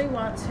way that they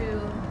want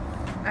to.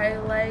 I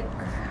like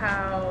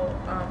how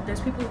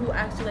there's people who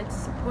actually like to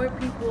support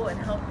people and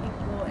help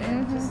people,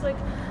 and just like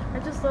I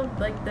just love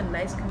like the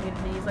nice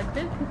communities. Like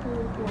there's people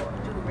who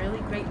do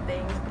really great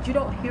things, but you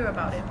don't hear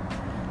about it,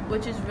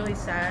 which is really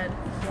sad.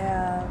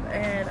 Yeah.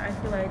 And I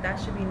feel like that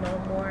should be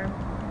known more.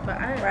 But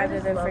rather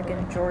than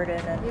freaking Jordan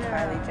and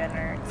Kylie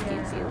Jenner,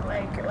 excuse you,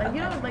 like you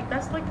know, like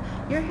that's like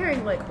you're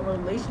hearing like a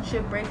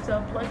relationship breaks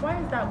up. Like why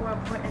is that more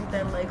important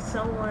than like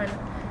someone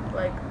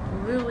like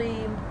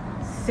really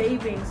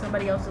saving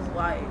somebody else's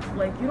life?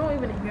 Like you don't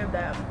even hear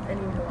that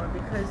anymore,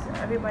 because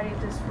everybody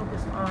just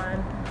focused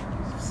on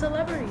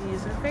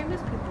celebrities or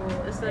famous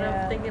people instead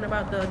of thinking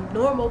about the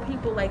normal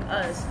people like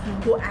us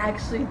who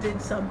actually did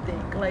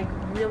something like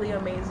really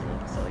amazing.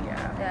 So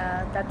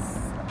yeah, that's.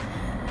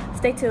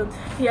 Stay tuned.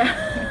 Yeah.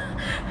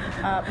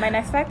 My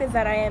next fact is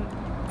that I am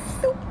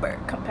super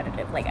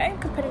competitive. Like I am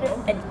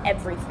competitive in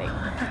everything.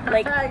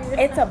 Like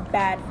it's a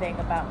bad thing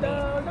about me.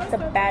 It's a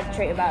bad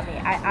trait about me.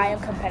 I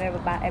am competitive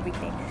about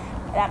everything.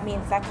 That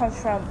means that comes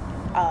from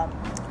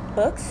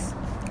books,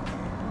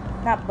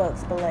 not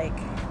books, but like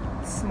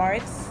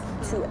smarts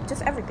to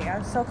just everything.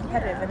 I'm so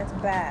competitive, and it's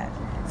bad.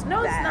 It's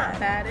not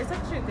bad. It's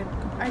actually a good.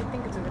 I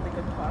think it's a really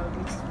good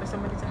quality for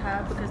somebody to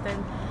have, because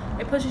then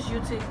it pushes you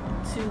to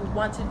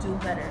want to do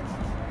better.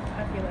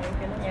 I feel like,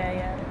 you know?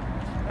 Yeah.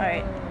 All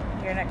right,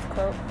 your next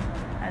quote.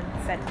 I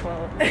said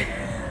quote.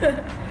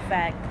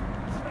 Fact.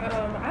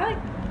 I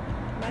like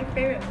my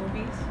favorite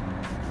movies.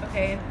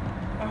 Okay,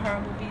 are horror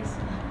movies,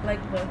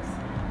 like books.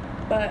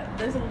 But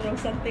there's a little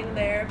something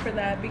there for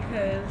that,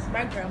 because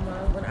my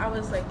grandma, when I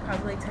was like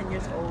probably 10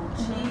 years old,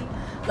 she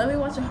let me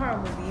watch a horror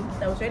movie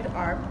that was rated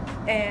R,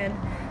 and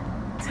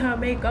to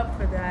make up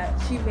for that,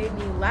 she made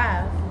me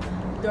laugh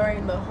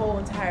during the whole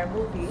entire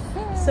movie.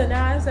 So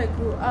now as I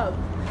grew up,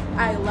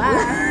 I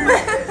laugh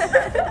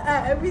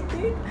at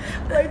everything.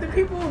 Like the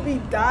people would be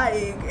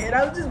dying and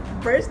I was just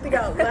bursting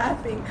out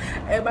laughing,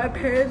 and my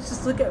parents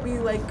just look at me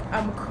like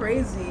I'm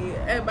crazy,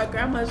 and my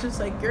grandma's just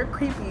like, you're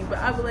creepy. But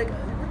I was like,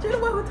 you're the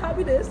one who taught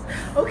me this,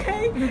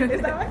 okay?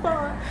 It's not my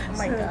fault. Oh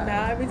my God.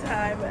 Now every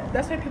time,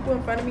 that's why people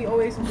in front of me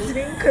always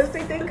moving, because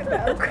they think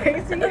that I'm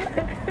crazy.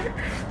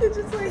 They're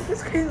just like,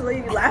 this crazy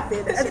lady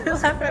laughing. She's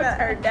laughing at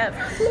her death.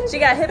 She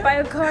got hit by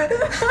a car.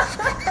 Like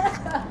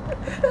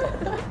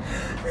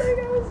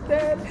I was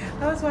dead.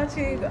 I was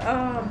watching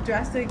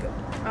Jurassic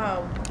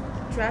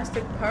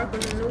Park, or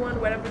the new one,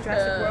 whatever,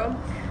 Jurassic World.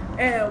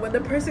 And when the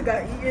person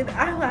got eaten,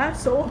 I laughed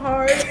so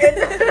hard. And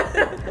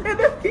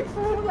the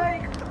people were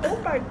like, oh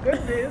my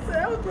goodness. And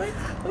I was like,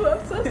 oh,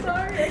 I'm so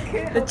sorry. I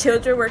can't. The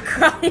children were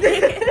crying.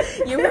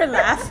 You were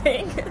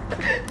laughing.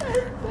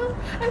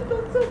 I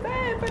felt so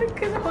bad, but I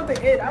couldn't hold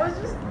it in. I was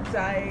just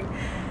dying.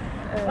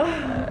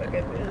 Oh,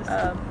 goodness.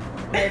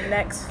 My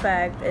next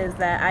fact is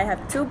that I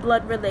have 2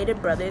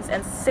 blood-related brothers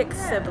and 6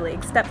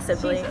 siblings,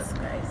 step-siblings. Jesus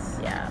Christ.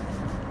 Yeah.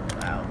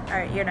 Wow. All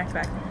right, your next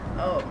fact.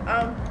 Oh,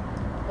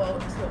 well,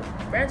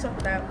 to branch off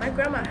of that, my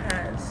grandma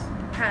has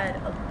had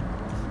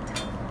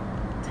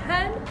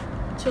 10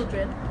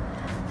 children,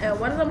 and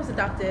one of them is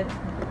adopted,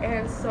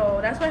 and so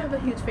that's why I have a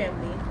huge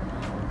family.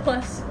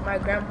 Plus my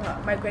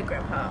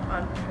great-grandpa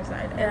on her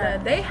side,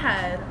 and they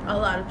had a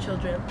lot of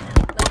children.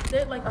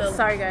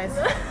 Sorry, guys.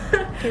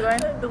 Keep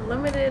going. The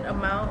limited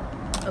amount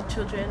of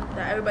children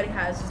that everybody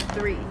has is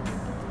 3.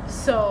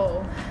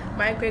 So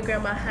my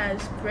great-grandma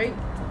has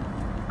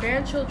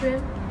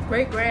great-grandchildren,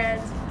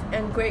 great-grands,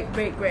 and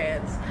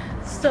great-great-grands.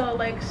 So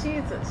like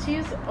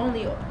she's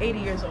only 80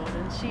 years old,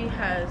 and she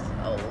has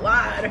a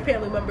lot of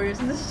family members,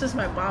 and this is just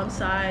my mom's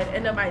side.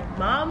 And then my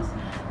mom's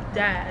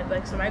dad,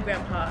 like, so my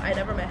grandpa, I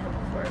never met him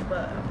before,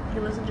 but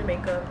he lives in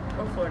Jamaica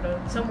or Florida,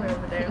 somewhere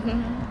over there.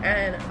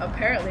 And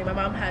apparently my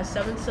mom has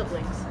 7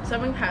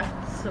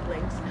 half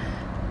siblings,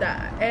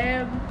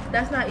 and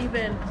that's not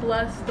even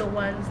plus the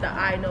ones that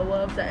I know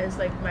of that is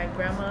like my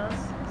grandma's.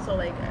 So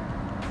like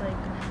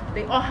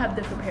they all have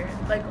different parents,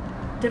 like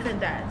different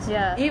dads.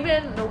 Yeah.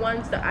 Even the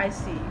ones that I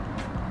see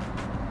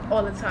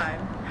all the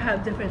time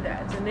have different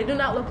dads, and they do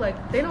not look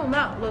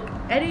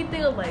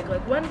anything alike.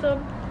 Like one of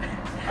them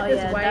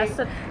is white.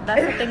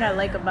 That's the thing I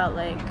like about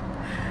like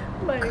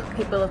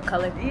people of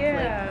color.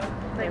 Yeah.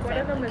 Like one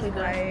of them is Keep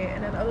white, going.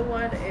 and then the other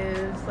one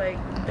is like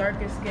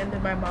darker skinned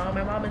than my mom.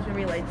 My mom is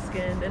very light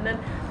skinned, and then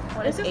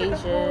One it's is just Asian.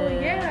 like a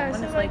whole,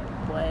 One so is like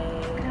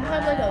white. I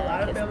have like a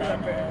lot of family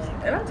Hispanic.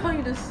 members, and I'm telling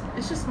you this.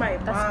 It's just my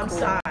mom's cool.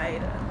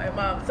 side. My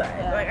mom's side.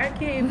 Yeah. Like I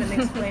can't even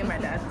explain my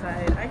dad's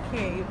side. I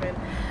can't even.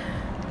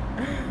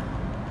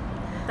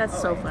 That's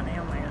so funny.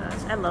 Oh my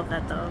gosh, I love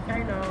that though.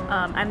 I know.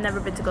 I've never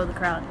been to Golden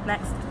Corral.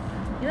 Next.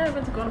 You never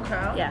been to Golden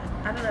Corral? Yeah.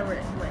 I don't ever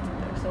went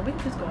either, so we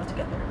can just go on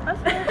together.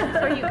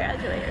 Before you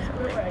graduate or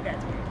something. Before I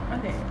graduate.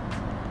 Okay.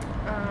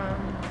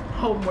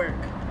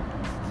 Homework.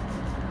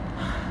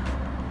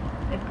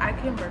 If I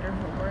can murder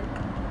homework,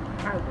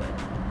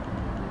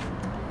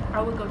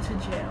 I would go to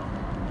jail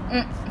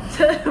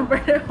to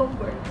murder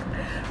homework,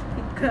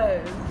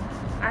 because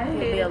I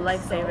hate be a it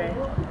lifesaver.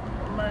 so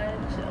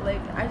much.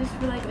 Like I just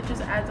feel like it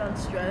just adds on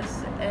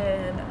stress,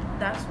 and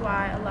that's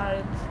why a lot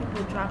of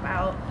people drop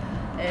out,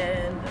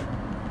 and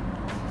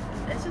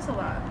it's just a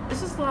lot.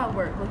 It's just a lot of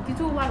work. Like you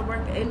do a lot of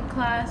work in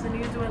class, and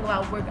you're doing a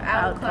lot of work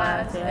out of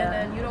class, yeah. and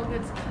then you don't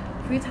get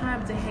free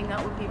time to hang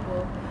out with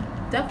people.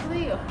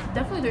 Definitely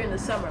during the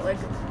summer. Like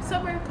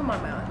summer, come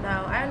on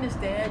now. I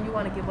understand you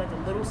want to give like a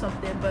little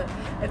something, but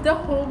if the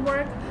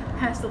homework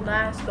has to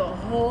last the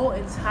whole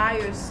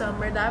entire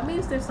summer, that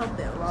means there's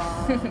something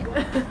wrong.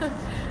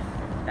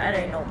 That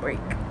ain't no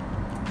break.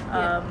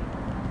 Yeah.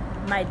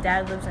 My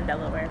dad lives in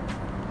Delaware.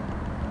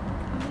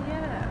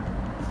 Yeah.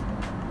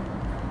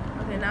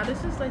 Okay, now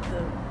this is like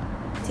the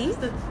Tea?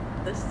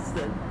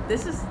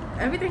 this is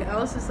everything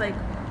else is like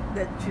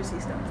the juicy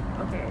stuff.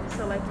 Okay,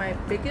 so like my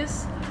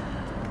biggest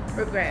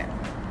regret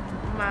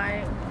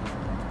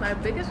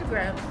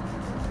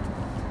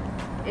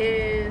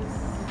is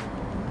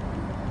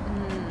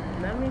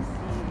let me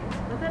see,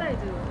 what did I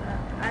do?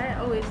 I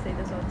always say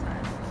this all the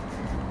time.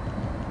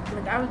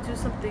 Like I would do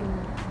something,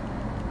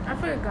 I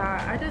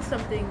forgot, I did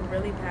something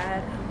really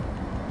bad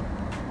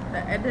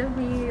that ended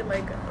me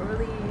like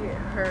really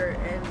hurt,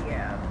 and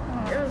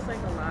it was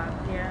like a lot,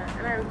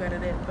 and I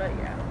regretted it, but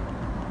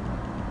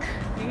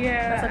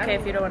That's okay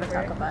if you don't want to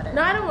talk about it.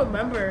 No, I don't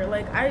remember.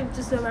 Like I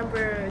just remember,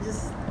 it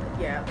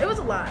was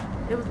a lot.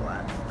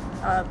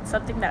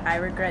 Something that I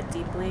regret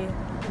deeply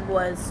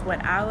was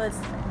when I was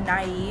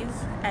naive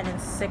and in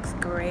 6th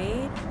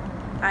grade,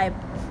 I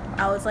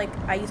was like,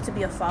 I used to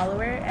be a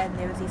follower, and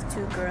there was these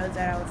 2 girls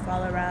that I would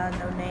follow around,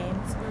 no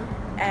names,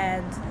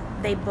 and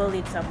they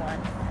bullied someone,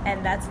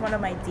 and that's one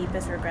of my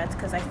deepest regrets,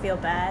 because I feel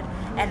bad,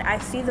 and I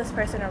see this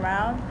person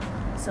around,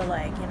 so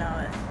like,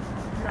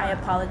 I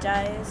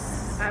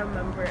apologize. I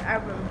remember.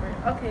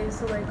 Okay,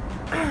 so like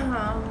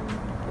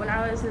when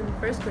I was in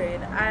 1st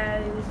grade,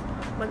 I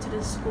went to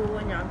this school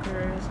in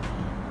Yonkers.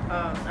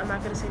 I'm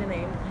not gonna say the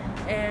name,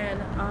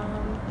 and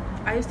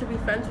I used to be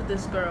friends with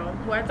this girl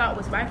who I thought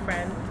was my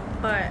friend,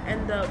 but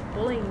ended up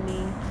bullying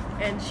me,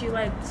 and she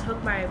like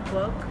took my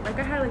book. Like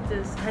I had like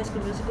this High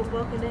School Musical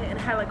book in it, and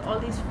it had like all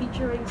these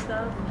featuring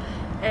stuff,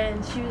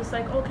 and she was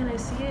like, oh, can I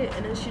see it?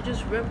 And then she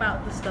just rip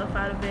out the stuff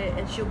out of it,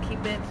 and she'll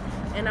keep it,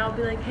 and I'll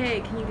be like,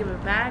 hey, can you give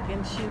it back?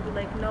 And she'll be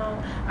like,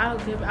 no, I'll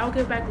give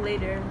it back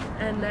later.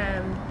 And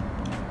then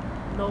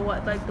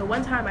the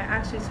one time I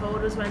actually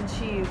told was when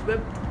she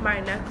ripped my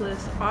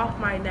necklace off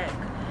my neck,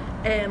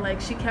 and like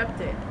she kept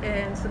it,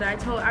 and so then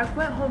I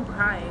went home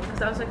crying, because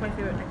that was like my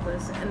favorite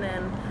necklace. And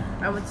then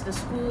I went to the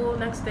school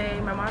next day.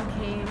 My mom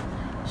came,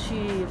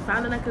 she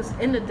found the necklace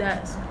in the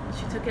desk.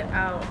 She took it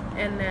out,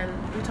 and then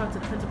we talked to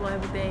the principal and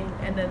everything,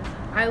 and then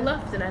I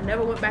left, and I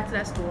never went back to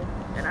that school.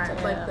 And I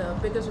like, the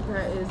biggest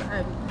regret is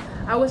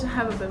I wish I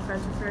haven't been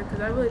friends with her,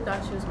 because I really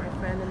thought she was my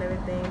friend and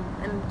everything,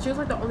 and she was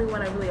like the only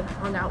one I really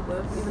hung out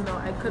with, even though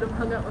I could have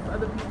hung out with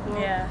other people.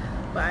 Yeah.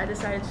 But I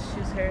decided to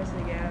choose her,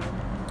 so yeah.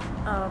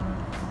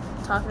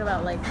 Talking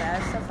about like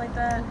bad stuff like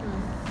that.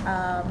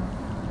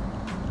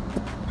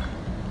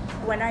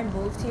 When I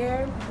moved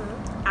here,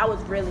 I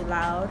was really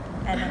loud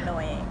and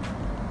annoying,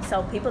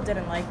 so people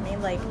didn't like me.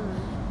 Like,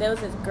 there was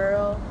this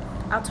girl,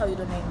 I'll tell you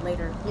the name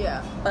later.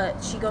 Yeah.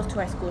 But she goes to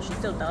our school. She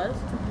still does.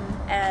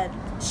 And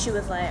she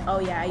was like, "Oh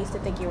yeah, I used to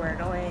think you were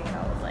annoying," and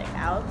I was like,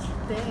 "Ouch."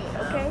 Damn.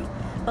 Okay.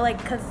 But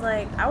like, cause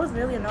like I was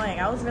really annoying.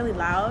 I was really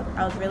loud.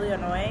 I was really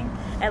annoying,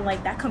 and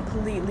like that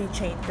completely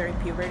changed during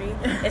puberty.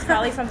 It's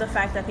probably from the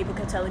fact that people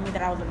kept telling me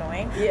that I was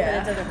annoying. Yeah.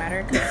 But it doesn't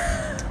matter, cause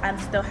I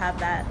still have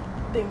that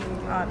Thing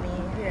on me.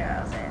 Yeah. You know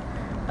what I'm saying?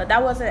 But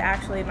that wasn't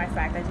actually my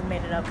fact. I just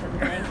made it up because of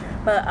the thing.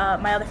 But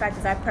my other fact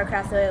is I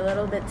procrastinate a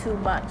little bit too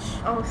much.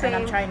 Oh, same.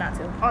 And I'm trying not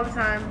to. All the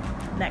time.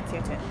 Next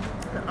year too.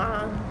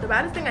 The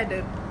baddest thing I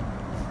did.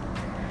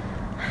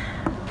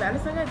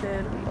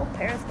 Oh,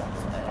 Paris don't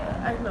play.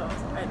 I know,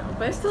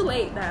 but it's too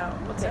late now.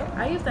 Okay,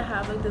 I used to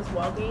have like this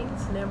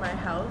Walgreens near my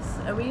house,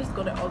 and we used to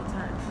go there all the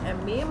time.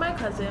 And me and my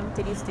cousin,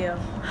 Did you steal?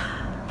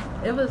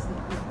 it was,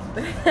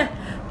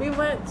 we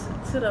went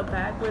to the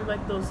back with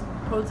like those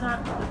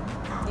protein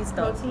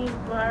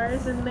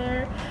bars in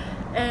there,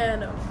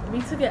 and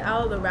we took it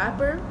out of the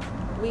wrapper.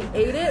 We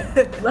ate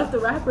it, left the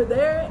wrapper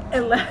there,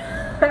 and left.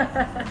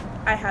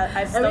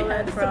 I've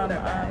stolen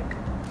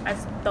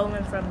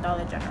from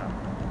Dollar General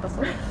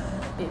before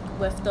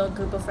with the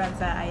group of friends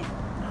that I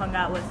hung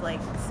out with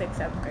like 6th,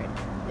 7th grade.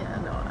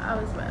 Yeah, no, I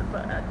was mad,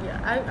 but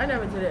I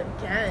never did it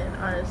again,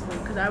 honestly,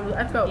 because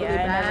I felt really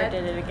bad. I never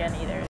did it again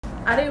either.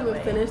 I didn't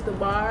even finish the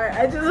bar.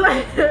 I just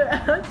like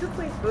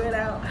threw it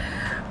out.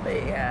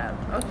 But yeah,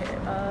 okay.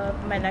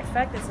 My next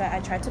fact is that I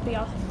try to be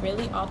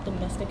really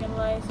optimistic in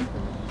life,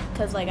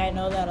 because like I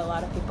know that a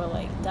lot of people are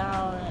like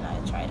down, and I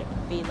try to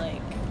be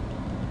like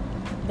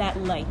that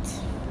light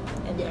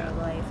in their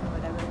life or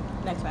whatever.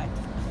 Next fact.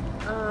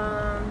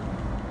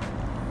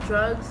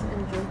 Drugs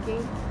and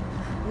drinking.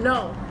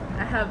 No,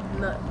 I have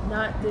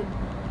not did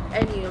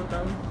any of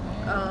them.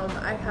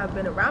 I have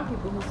been around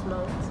people who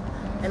smoked,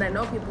 and I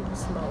know people who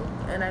smoke,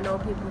 and I know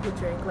people who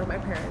drink, like my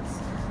parents.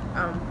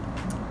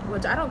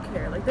 Which I don't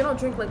care. Like, they don't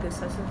drink like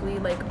excessively.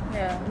 Like,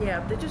 yeah,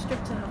 they just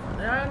drink to have fun,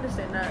 and I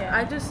understand that. Yeah.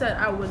 I just said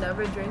I would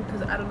never drink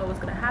because I don't know what's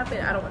gonna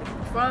happen. I don't want to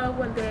get drunk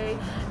one day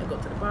and go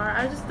to the bar.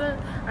 I just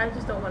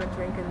don't want to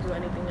drink and do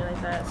anything like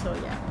that. So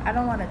yeah, I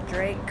don't want to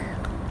drink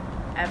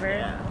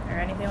ever or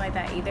anything like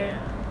that either.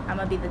 Yeah. I'm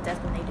gonna be the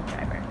designated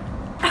driver.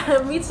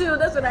 Me too.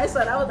 That's what I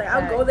said. I was like,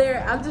 I'll go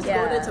there. I'll just go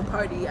there to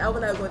party. I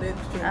will not go there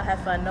to drink. I'll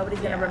have fun. Nobody's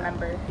gonna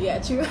remember.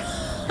 Yeah, true.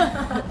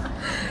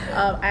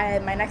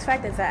 My next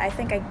fact is that I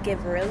think I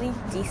give really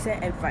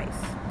decent advice.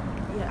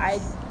 Yes. I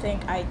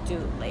think I do.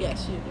 Like,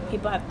 yes, you do.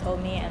 People have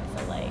told me, and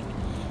so like,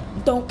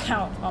 don't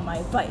count on my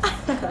advice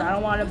because I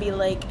don't want to be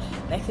like,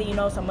 next thing you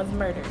know, someone's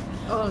murdered.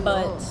 Oh,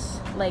 but no.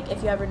 like,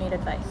 if you ever need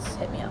advice,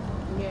 hit me up.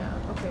 Yeah.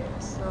 Okay.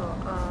 So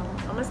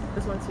I'm gonna skip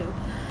this one too.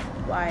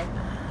 Why?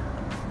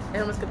 And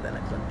I'm gonna skip the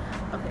next one.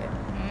 Okay.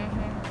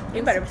 Mm-hmm.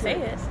 You better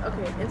say it.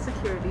 Okay.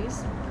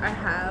 Insecurities I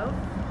have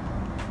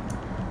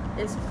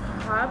is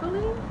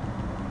probably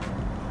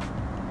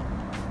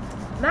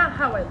not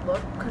how I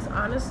look, because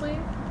honestly,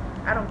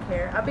 I don't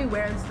care. I'll be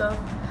wearing stuff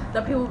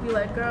that people will be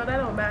like, girl, that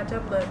don't match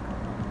up. Like,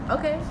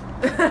 okay.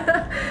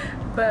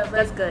 But like,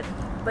 that's good.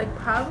 Like,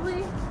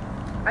 probably,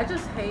 I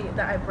just hate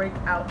that I break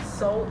out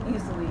so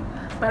easily,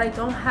 but I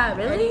don't have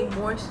any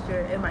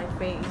moisture in my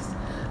face.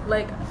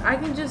 Like, I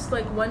can just,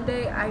 like, one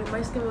day,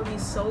 my skin will be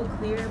so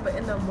clear, but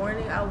in the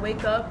morning, I'll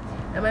wake up,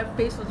 and my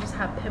face will just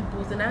have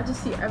pimples, and I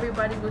just see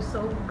everybody with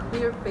so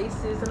clear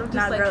faces, and I'm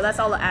just like, girl, that's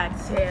all an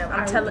act. Damn,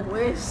 I'm telling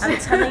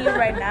you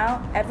right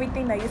now,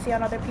 everything that you see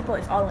on other people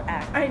is all an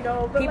act. I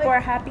know, but people are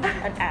happy,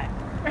 an act.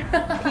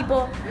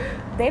 People,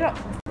 they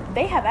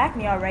have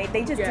acne, all right.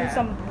 They just do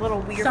some little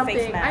weird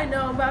face mask. I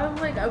know, but I'm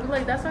like,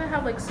 that's why I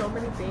have like so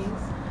many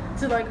things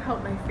to like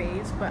help my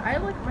face, but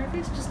my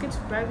face just gets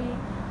very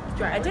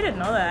dry. I didn't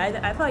know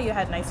that. I thought you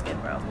had nice skin,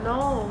 bro.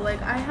 No,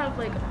 like I have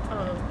like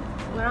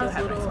when I was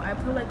little, I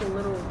put like a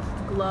little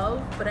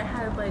glove, but I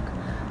had like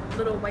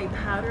little white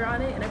powder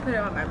on it, and I put it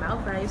on my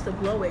mouth, and I used to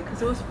blow it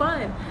because it was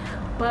fun.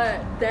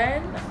 But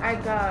then I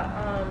got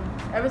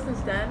ever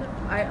since then,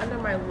 under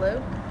my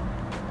lip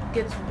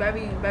gets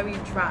very, very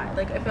dry.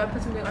 Like if I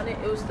put something on it,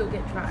 it will still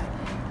get dry,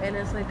 and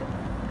it's like,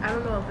 I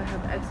don't know if I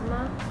have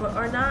eczema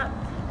or not.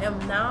 And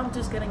now I'm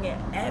just getting it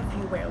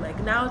everywhere. Like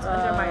now it's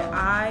under my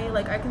eye.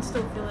 Like I can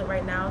still feel it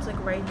right now. It's like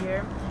right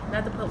here. And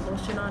I have to put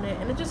lotion on it,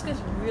 and it just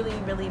gets really,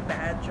 really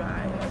bad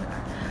dry.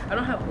 Like, I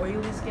don't have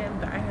oily skin,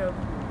 but I have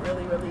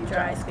really, really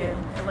dry skin.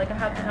 And like I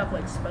have to have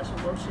like special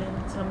lotion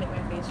to make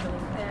my face really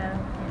dry. Yeah.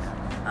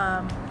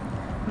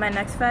 My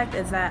next fact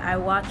is that I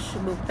watch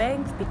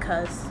mukbangs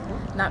because,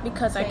 not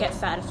because I get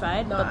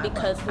satisfied, but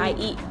because I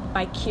eat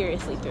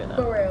vicariously through them.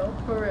 For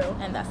real.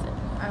 And that's it.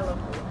 I love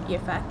food. Your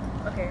fact?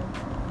 Okay.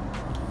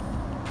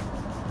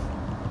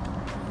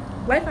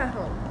 Life at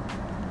home.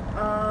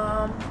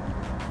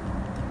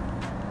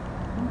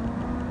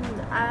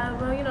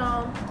 Well, you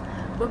know,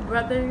 with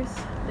brothers,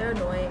 they're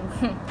annoying.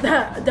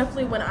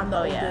 Definitely when I'm the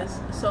oldest.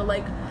 Yeah. So,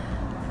 like,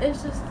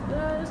 it's just,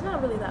 it's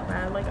not really that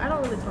bad. Like, I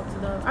don't really talk to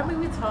them. I mean,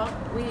 we talk,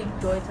 we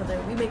enjoy each other,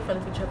 we make fun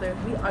of each other,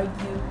 we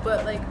argue,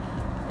 but, like,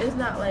 it's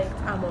not like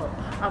I'm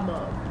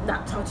a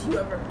not talk to you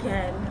ever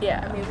again.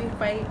 Yeah. I mean, we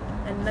fight,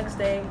 and the next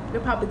day, we're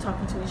probably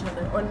talking to each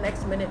other, or the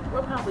next minute,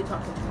 we're probably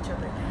talking to each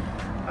other.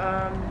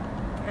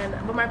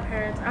 But my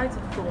parents, I like to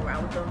fool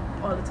around with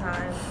them all the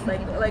time.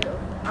 Like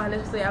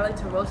honestly, I like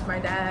to roast my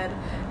dad,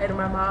 and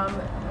my mom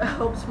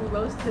helps me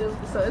roast him.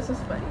 So it's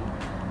just funny.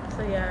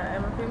 So yeah,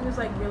 and my family's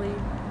like really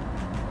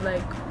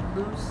like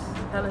loose.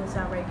 That doesn't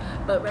sound right,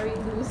 but very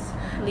loose,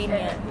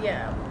 lenient.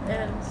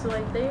 And so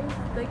like they're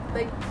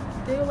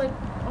like,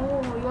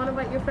 oh, you want to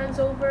invite your friends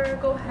over?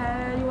 Go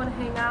ahead. You want to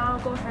hang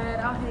out? Go ahead.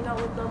 I'll hang out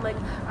with them. Like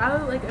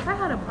if I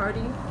had a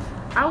party,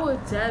 I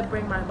would dead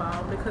bring my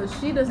mom because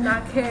she does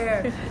not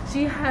care.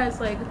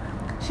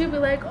 She'd be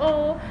like,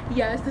 oh,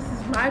 yes, this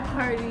is my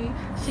party.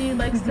 She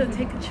likes to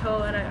take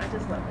control, and I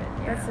just love it.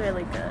 Yeah. That's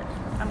really good.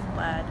 I'm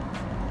glad.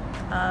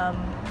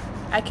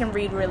 I can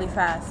read really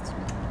fast.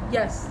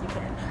 Yes, you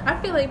can. I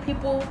feel like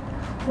people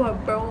who are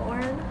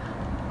born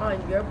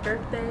on your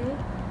birthday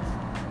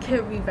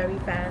can read very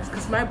fast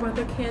because my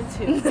brother can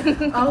too.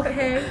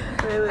 Okay?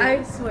 Really?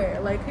 I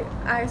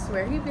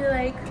swear. He'd be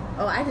like,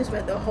 oh, I just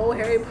read the whole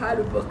Harry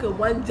Potter book in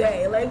one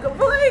day. Like,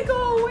 boy,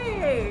 go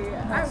away.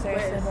 No,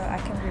 seriously, bro, I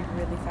can read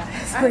really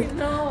fast. I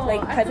know.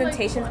 Like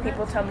presentations,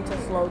 people tell me to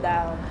slow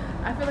down.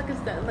 I feel like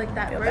it's that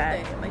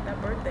birthday. Like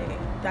that birthday.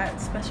 That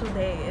special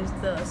day is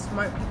the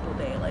smart people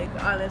day. Like,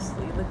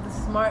 honestly, like the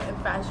smart and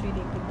fast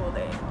reading people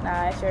day.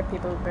 Nah, I share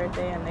people's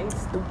birthday and they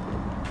stupid.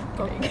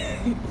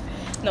 Okay.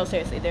 No,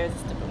 seriously, there's a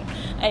stupid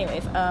one.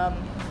 Anyways,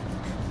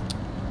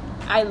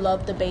 I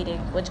love debating,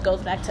 which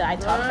goes back to I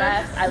talk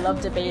fast. I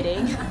love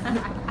debating.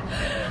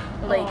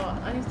 Like,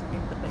 I used to be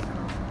in debate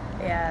club.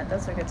 Yeah,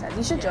 those are good times.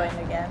 You should join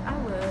again. I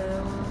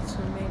will. So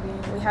maybe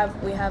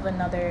we have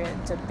another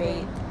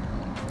debate.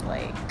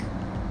 Like,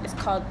 it's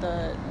called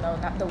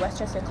not the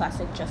Westchester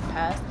Classic just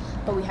passed,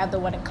 but we have the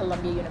one in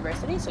Columbia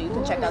University, so you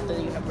can check out the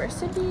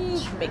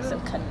university, make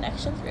some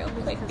connections real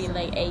quick, be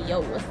like, hey,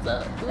 yo, what's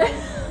up?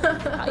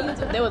 How you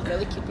doing? There was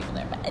really cute people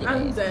there, but anyways.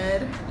 I'm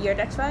dead. Your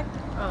next fact?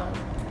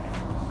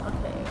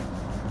 Okay.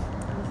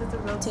 This is a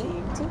real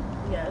team.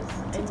 Yes.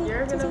 And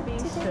you're gonna be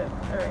shook.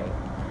 Alright.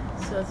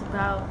 So it's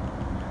about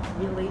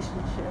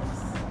relationships.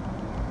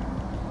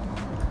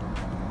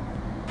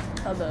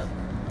 Hold up.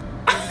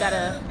 Just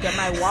gotta get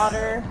my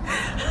water.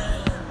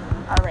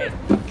 Alright,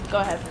 go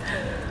ahead.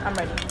 I'm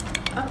ready.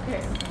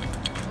 Okay.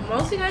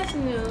 Most of you guys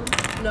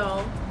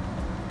know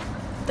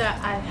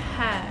that I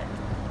had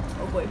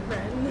a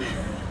boyfriend.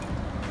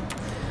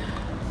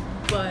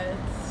 But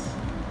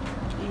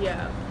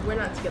yeah, we're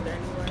not together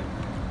anymore.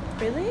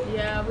 Really?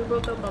 Yeah, we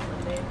broke up on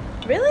Monday.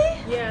 Really?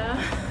 Yeah.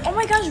 Oh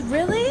my gosh,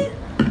 really?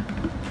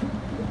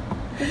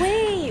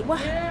 Wait,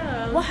 what?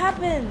 Yeah. What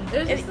happened?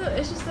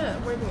 It's just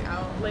that working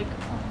out. Like,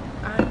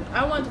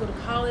 I wanted to go to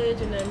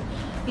college, and then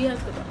he has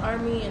to go to the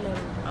army, and then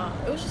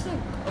it was just like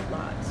a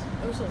lot.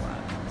 It was a lot.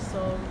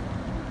 So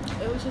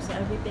it was just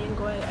everything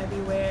going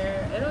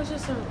everywhere, and it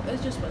just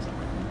wasn't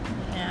working.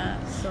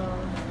 Yeah. So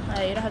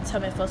you don't have to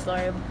tell me the full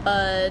story,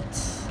 but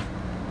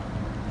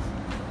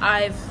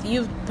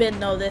you've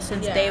know this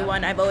since day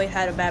one. I've always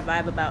had a bad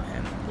vibe about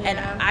him.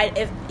 Yeah. And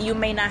if you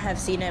may not have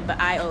seen it, but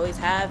I always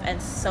have,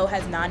 and so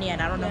has Nani, and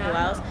I don't know who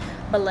else.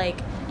 But like,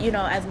 you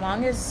know, as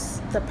long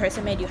as the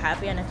person made you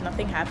happy, and if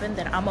nothing happened,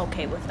 then I'm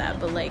okay with that.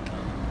 But like,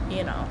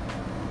 you know,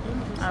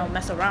 I don't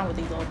mess around with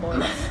these little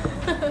boys.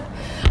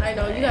 I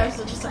know, you guys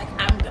are just like,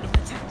 I'm gonna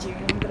protect you.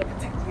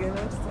 And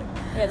it's like,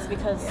 it's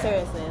because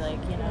seriously,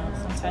 like, you know,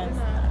 sometimes.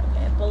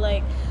 But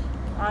like,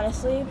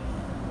 honestly,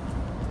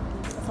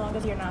 as long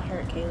as you're not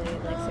hurt,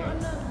 Kaylee, like,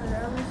 seriously.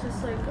 I was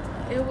just like,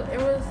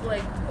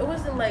 it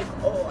wasn't like,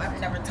 oh, I'm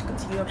never talking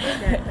to you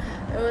again.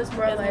 It was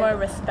more more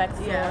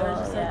respectful.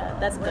 Yeah,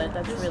 that's good.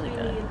 That's really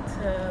good.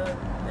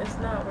 It's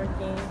not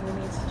working. We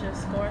need to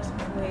just go our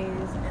separate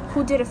ways. And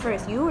who did it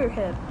first, you or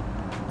him?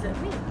 Did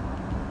me.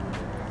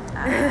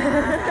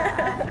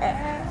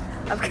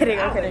 I'm kidding.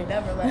 I would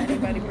never let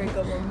anybody break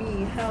up with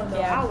me. Hell no.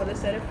 Yeah. I would have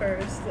said it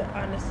first.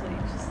 Honestly,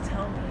 just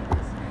tell me.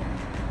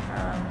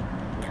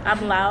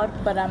 I'm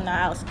loud, but I'm not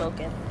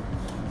outspoken.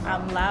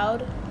 I'm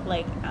loud,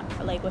 like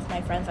with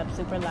my friends, I'm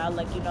super loud.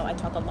 Like, you know, I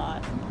talk a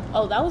lot.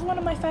 Oh, that was one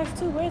of my facts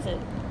too. Where is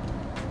it?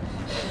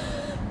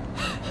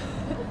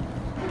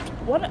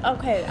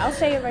 Okay, I'll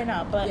say it right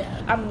now. But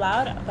yeah. I'm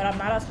loud, but I'm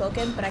not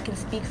outspoken. But I can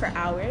speak for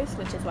hours,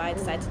 which is why I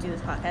decided to do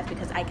this podcast,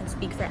 because I can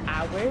speak for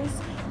hours.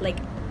 Like,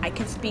 I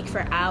can speak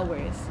for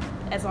hours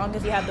as long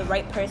as you have the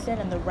right person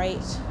and the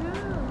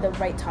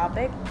right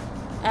topic.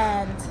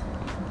 And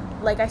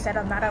like I said,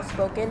 I'm not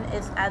outspoken.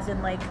 It's as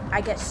in, like,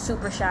 I get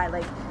super shy.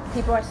 Like,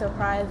 people are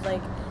surprised.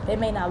 Like, it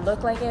may not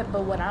look like it,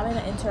 but when I'm in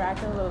an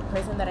interaction with a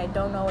person that I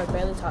don't know or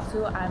barely talk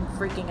to, I'm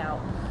freaking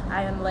out.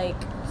 I am like...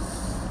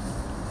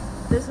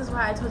 This is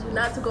why I told you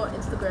not to go on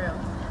Instagram,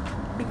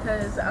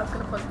 because I was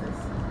going to post this.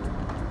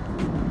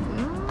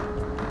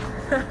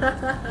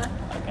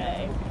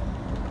 Okay.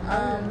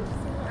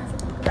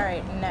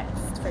 Alright,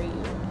 next for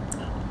you.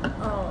 I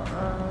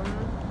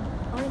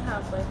only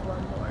have like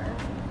one more.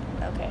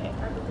 Okay.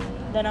 I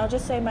believe. Then I'll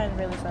just say mine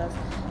really fast.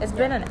 It's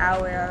been an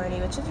hour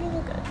already, which is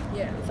really good.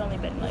 Yeah. It's only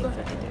been like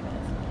 53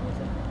 minutes.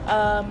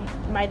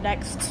 My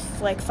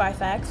next like 5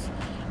 facts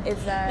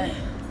is that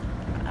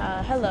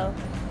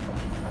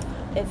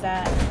is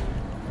that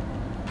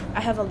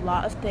I have a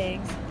lot of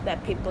things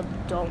that people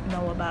don't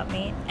know about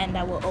me, and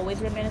that will always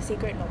remain a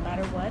secret no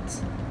matter what.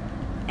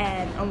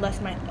 And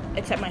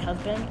except my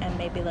husband, and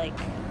maybe like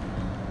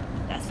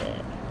that's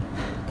it,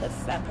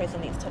 because that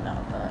person needs to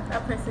know.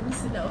 That person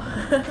needs to know.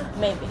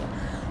 Maybe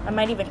I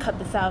might even cut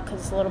this out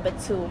because it's a little bit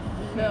too.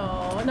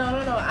 No.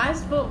 I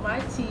spilled my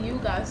tea. You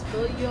gotta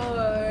spill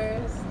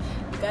yours.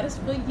 You gotta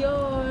spill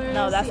yours.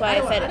 No, that's why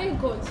I said I didn't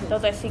go into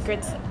those are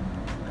secrets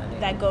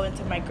that go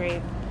into my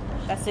grave.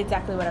 That's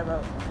exactly what I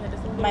wrote.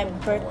 My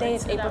birthday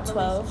is April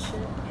 12th.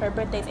 Her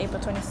birthday is April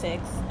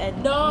 26th.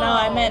 And no,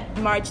 I meant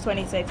March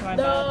 26th. My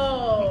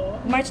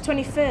bad. March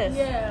 25th.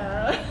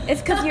 Yeah. It's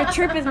because your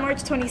trip is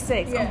March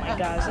 26th. Yeah. Oh my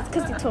gosh. It's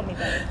because you told me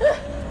that.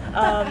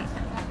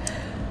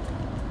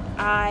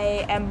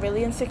 I am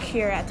really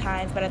insecure at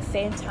times, but at the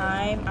same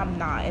time, I'm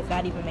not, if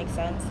that even makes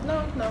sense.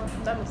 No,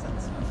 that makes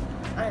sense.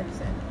 I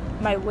understand.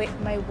 My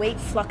weight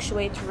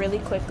fluctuates really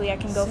quickly. I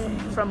can go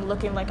from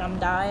looking like I'm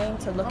dying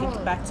to looking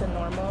back to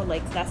normal.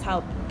 Like, that's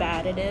how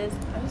bad it is.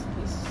 I used to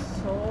be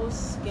so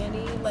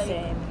skinny. Like,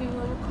 Same. people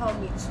would call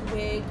me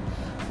twig.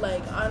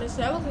 Like,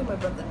 honestly, I look like my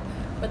brother.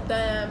 But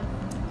then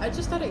I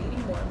just started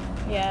eating more.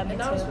 Yeah, me and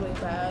that too. was really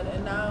bad.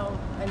 And now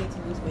I need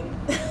to lose weight.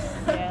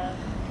 Yeah.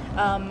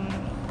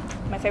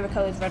 My favorite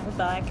color is red with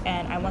black,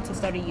 and I want to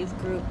start a youth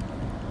group,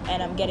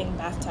 and I'm getting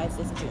baptized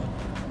this June.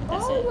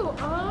 That's it. You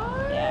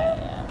are?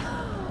 Yeah.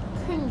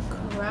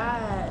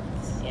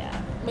 Congrats.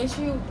 Yeah. Make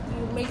sure you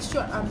make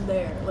sure I'm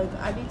there. Like,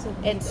 I need to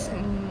be It's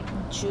there.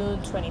 June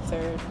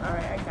 23rd.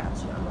 Alright, I got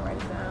you. I'm gonna write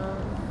it down.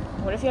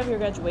 What if you have your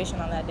graduation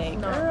on that day?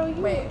 No, Girl, you...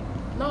 wait.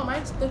 No,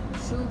 mine's the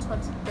June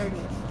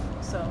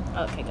 30th. So.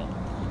 Okay, good.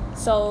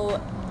 So,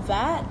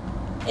 that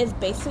is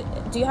basic.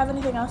 Do you have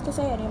anything else to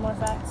say? Any more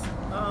facts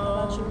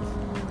about you?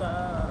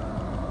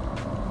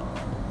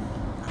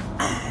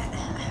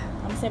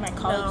 I'm gonna say my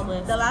college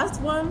list. The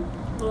last one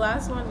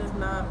is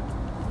not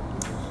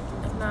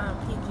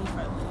PG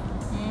friendly.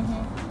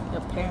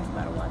 Your parents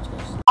better watch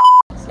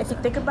this. If you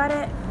think about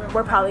it,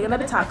 we're probably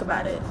gonna talk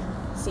about it.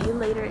 See you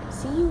later.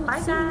 See you.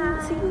 Bye,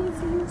 guys. See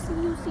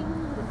you.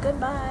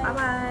 Goodbye.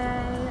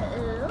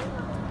 Bye.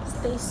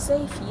 Stay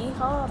safe.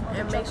 Yeehaw.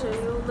 And make sure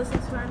you listen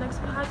to our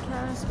next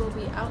podcast. We'll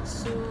be out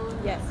soon.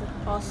 Yes.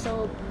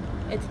 Also,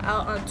 it's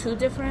out on 2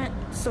 different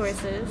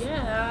sources.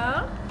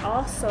 Yeah.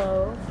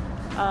 Also,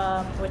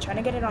 we're trying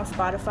to get it on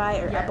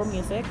Spotify or Yes. Apple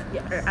Music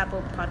or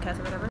Apple Podcasts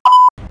or whatever.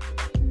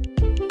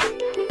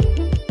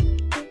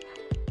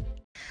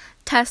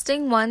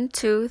 Testing 1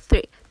 2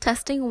 3.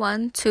 Testing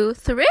 1 2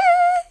 3.